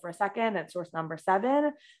Rashba for a second at source number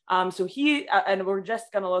 7. So he, and we're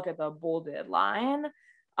just going to look at the bolded line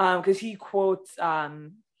because he quotes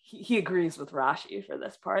he agrees with Rashi for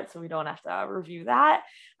this part, so we don't have to review that.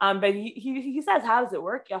 But he says, how does it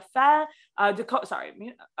work? From the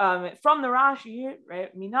Rashi,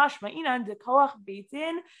 right? Minash ma'inan dekoach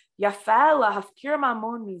beitin yafa lahafkir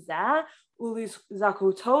mamon mizah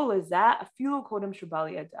ulizakuto lezah afilu kodem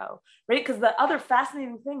shabali ado. Right? Because the other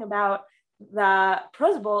fascinating thing about the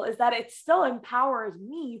Pruzbol is that it still empowers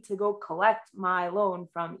me to go collect my loan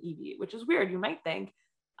from Evie, which is weird. You might think,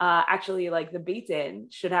 actually, like the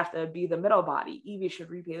Beitin should have to be the middle body. Evie should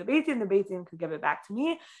repay the Beitin could give it back to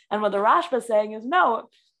me. And what the Rashba is saying is, no,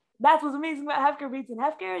 that's what's amazing about Hefker, Beitin,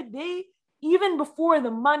 Hefker. They, even before the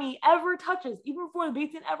money ever touches, even before the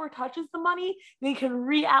Beitin ever touches the money, they can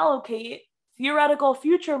reallocate theoretical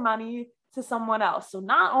future money to someone else. So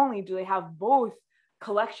not only do they have both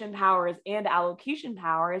collection powers and allocation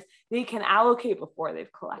powers, they can allocate before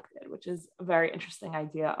they've collected, which is a very interesting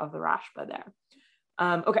idea of the Rashba there.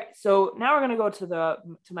 Okay, so now we're going to go to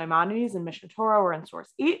Maimonides in Mishnah Torah. We're in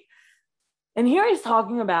source 8. And here he's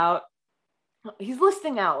talking about, he's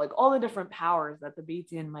listing out like all the different powers that the Beit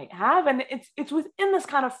Din might have. And it's within this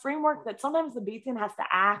kind of framework that sometimes the Beit Din has to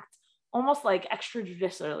act almost like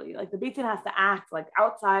extrajudicially, like the Beit Din has to act like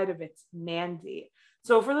outside of its mandate.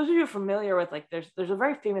 So for those of you familiar with, like, there's a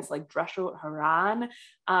very famous like Drisha Haran,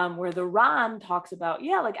 where the Ran talks about,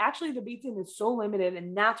 yeah, like actually the Beit Din is so limited,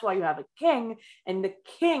 and that's why you have a king, and the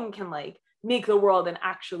king can like make the world an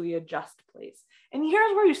actually a just place. And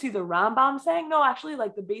here's where you see the Rambam saying, no, actually,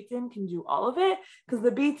 like the Beit Din can do all of it, because the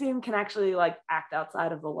Beit Din can actually like act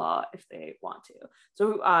outside of the law if they want to.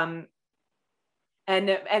 So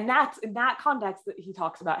and that's in that context that he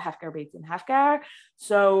talks about Hefker, Beit Din, Hefker.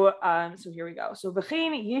 So here we go. So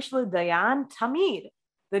v'chein yesh dayan tamid.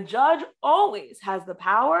 The judge always has the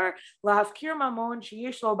power lahafkir mamon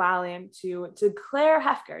sheyesh lo balim to declare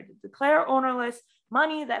Hefker, to declare ownerless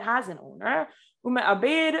money that has an owner.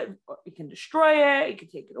 Ume'abed, he can destroy it, he can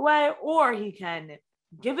take it away, or he can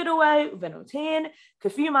give it away. Venotain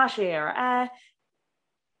kafi mashe'ereh,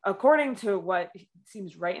 according to what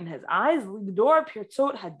seems right in his eyes, Ligdor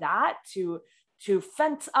Pirtzot Hadat, to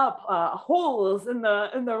fence up holes in the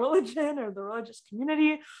religion or the religious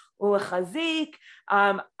community, Ulechazik,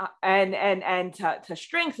 and to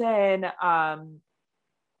strengthen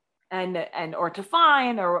and or to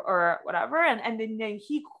fine or whatever. And then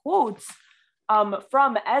he quotes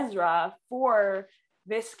from Ezra for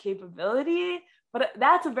this capability. But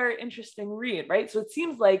that's a very interesting read, right? So it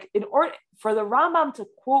seems like in order for the Rambam to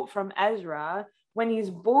quote from Ezra, when he's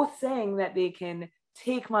both saying that they can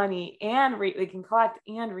take money and they can collect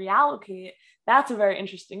and reallocate, that's a very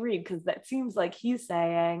interesting read, because that seems like he's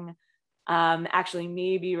saying, actually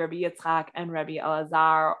maybe Rabbi Yitzchak and Rabbi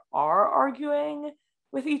Elazar are arguing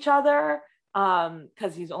with each other,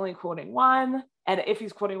 because he's only quoting one, and if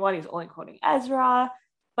he's quoting one, he's only quoting Ezra.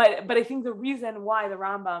 But I think the reason why the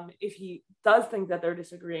Rambam, if he does think that they're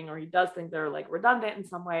disagreeing, or he does think they're like redundant in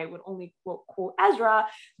some way, would only quote Ezra,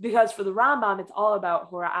 because for the Rambam, it's all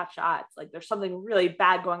about hora'at sha'at. It's like there's something really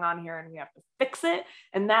bad going on here and we have to fix it.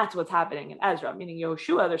 And that's what's happening in Ezra, meaning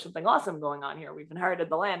Yehoshua, there's something awesome going on here. We've inherited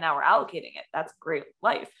the land, now we're allocating it. That's great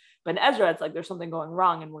life. But in Ezra, it's like there's something going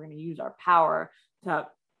wrong and we're going to use our power to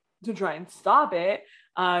try and stop it.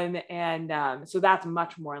 So that's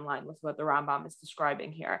much more in line with what the Rambam is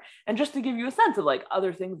describing here. And just to give you a sense of like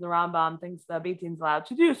other things the Rambam thinks the Beit Din's allowed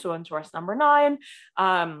to do. So in source number 9,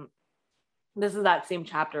 this is that same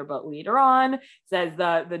chapter, but later on, says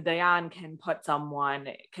the Dayan can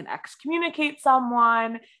excommunicate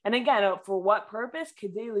someone. And again, for what purpose?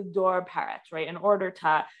 Kedei ligdor paretz, right? In order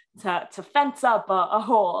to fence up a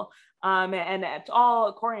hole. And it's all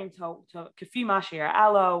according to Kafi Mashir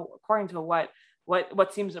Alo, according to what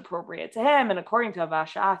seems appropriate to him, and according to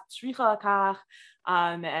Vashat Sricha Kach,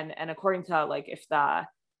 and according to like if the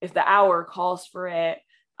hour calls for it.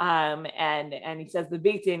 And he says the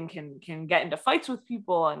Beit Din can get into fights with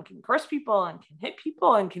people and can curse people and can hit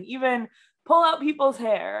people and can even pull out people's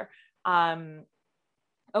hair.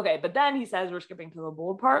 Okay, but then he says, we're skipping to the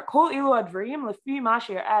bold part. Kol ilu advarim lefi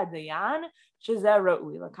mashir ad dayan shezeh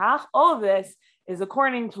ro'ui lakach. All of this is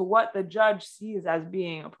according to what the judge sees as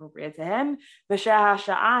being appropriate to him. V'sheh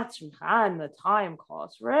hasha'at tzrichan, the time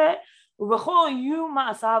calls for it. U'v'chol yu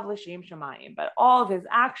ma'asav l'shem shamayim. But all of his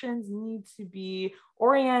actions need to be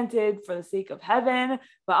oriented for the sake of heaven.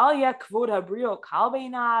 V'al yeh kvod habrio kal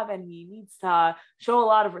beinav, and he needs to show a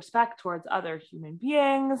lot of respect towards other human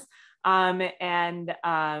beings. And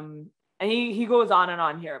he goes on and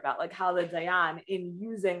on here about like how the Dayan, in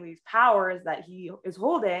using these powers that he is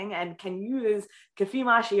holding and can use kafi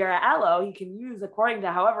mashir elo, he can use according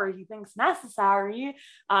to however he thinks necessary.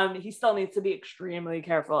 He still needs to be extremely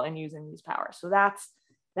careful in using these powers. So that's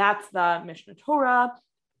That's the Mishnah Torah.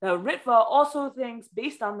 The Ritva also thinks,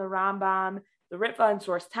 based on the Rambam, the Ritva in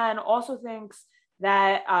source 10 also thinks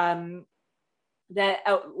that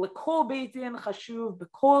l'kol beitin chashuv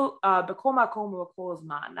b'kol makom u'b'kol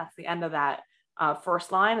zman. That's the end of that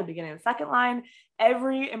first line, the beginning of the second line.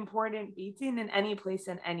 Every important beitin in any place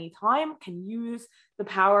and any time can use the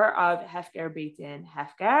power of hefker beitin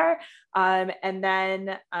hefker. And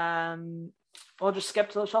then we'll just skip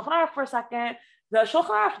to the Shulchan Aruch for a second. The Shulchan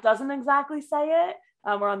Aruch doesn't exactly say it.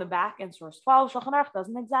 We're on the back in source 12. Shulchan Aruch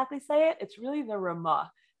doesn't exactly say it. It's really the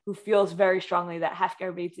Ramah who feels very strongly that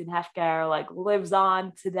hefker beitin hefker like lives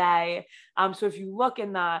on today. So if you look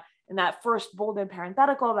in that first bolded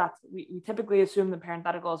parenthetical, that's we typically assume the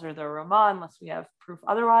parentheticals are the Ramah unless we have proof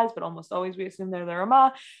otherwise, but almost always we assume they're the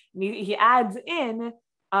Ramah. And he adds in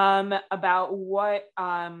about what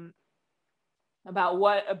a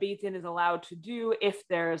beitin is allowed to do if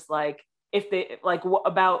there's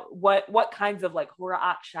about what kinds of like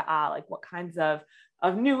hora'at sha'ah, like what kinds of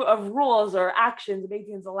rules or actions the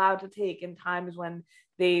beitin is allowed to take in times when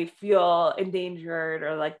they feel endangered,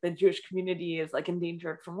 or like the Jewish community is like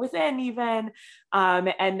endangered from within even.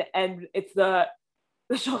 And it's the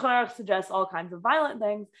Shulchan Aruch suggests all kinds of violent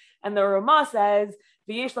things. And the Ramah says,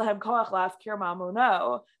 v'yesh lahem koach la'afkir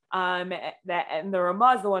ma'amono. And the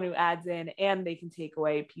Ramah is the one who adds in, and they can take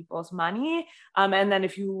away people's money. And then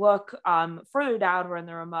if you look further down, we're in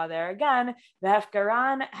the Ramah there again, the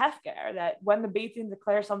hefkeran hefker, that when the beitin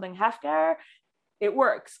declares something hefker, it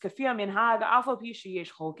works. Kafia minhag afal pi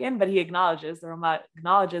sheyesh cholkin, but he acknowledges, the Ramah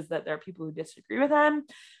acknowledges that there are people who disagree with him.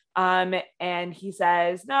 And he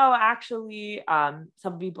says, no, actually,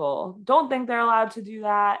 some people don't think they're allowed to do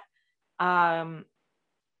that.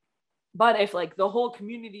 But if like the whole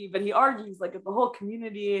community, but he argues like if the whole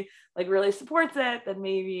community like really supports it, then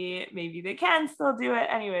maybe they can still do it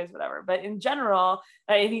anyways, whatever. But in general,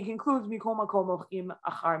 and he concludes mikol makom mochim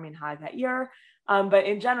achar minhag ha'ir. But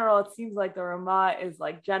in general, it seems like the Ramah is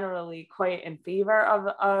like generally quite in favor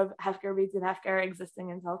of hefker beitin hefker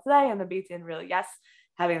existing until today, and the beitin really, yes,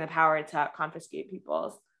 having the power to confiscate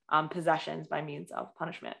people's possessions by means of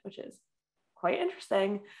punishment, which is quite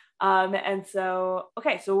interesting. And so,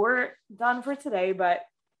 okay, so we're done for today, but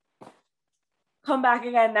come back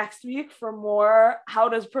again next week for more how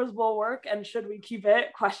does Pruzbol work and should we keep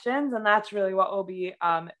it questions. And that's really what we'll be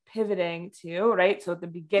pivoting to, right? So at the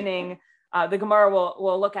beginning, the Gemara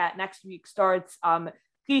we'll look at next week starts Hillel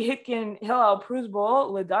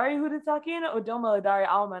Pruzbol ledari huditakin odoma ledari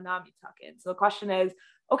alma nami takin. So the question is,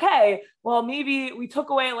 okay, well, maybe we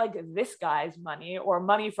took away like this guy's money or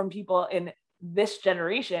money from people in this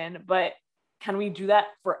generation, but can we do that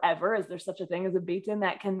forever? Is there such a thing as a beitin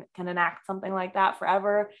that can enact something like that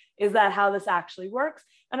forever? Is that how this actually works?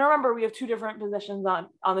 And remember, we have two different positions on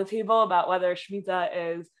the table about whether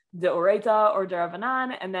Shemittah is de'oraita or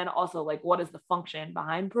Rabbanit, and then also like what is the function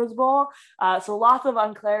behind Pruzbol. So lots of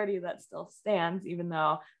unclarity that still stands, even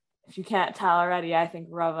though if you can't tell already, I think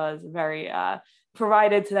Rava is very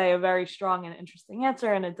provided today a very strong and interesting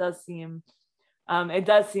answer, and it does seem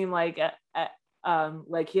like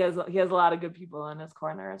he has a lot of good people in his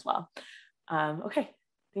corner as well. Okay,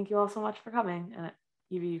 thank you all so much for coming, and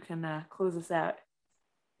Evie, you can close us out.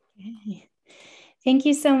 Okay. Thank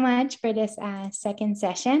you so much for this second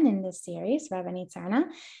session in this series, Rabbanit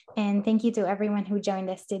Sarna. And thank you to everyone who joined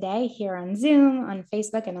us today here on Zoom, on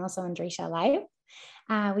Facebook, and also on Drisha Live.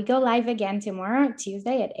 We go live again tomorrow,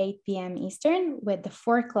 Tuesday at 8 p.m. Eastern with the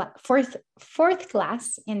fourth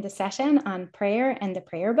class in the session on prayer and the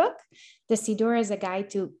prayer book. The Sidur is a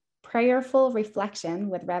guide to prayerful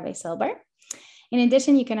reflection with Rabbi Silber. In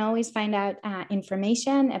addition, you can always find out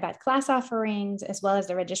information about class offerings as well as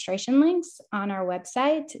the registration links on our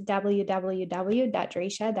website,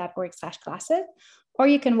 www.drisha.org/classes, or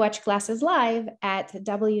you can watch classes live at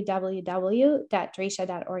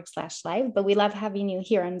www.drisha.org/live. But we love having you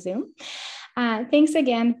here on Zoom. Thanks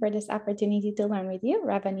again for this opportunity to learn with you,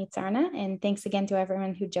 Rabbanit Sarna, and thanks again to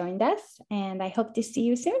everyone who joined us. And I hope to see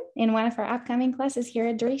you soon in one of our upcoming classes here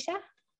at Drisha.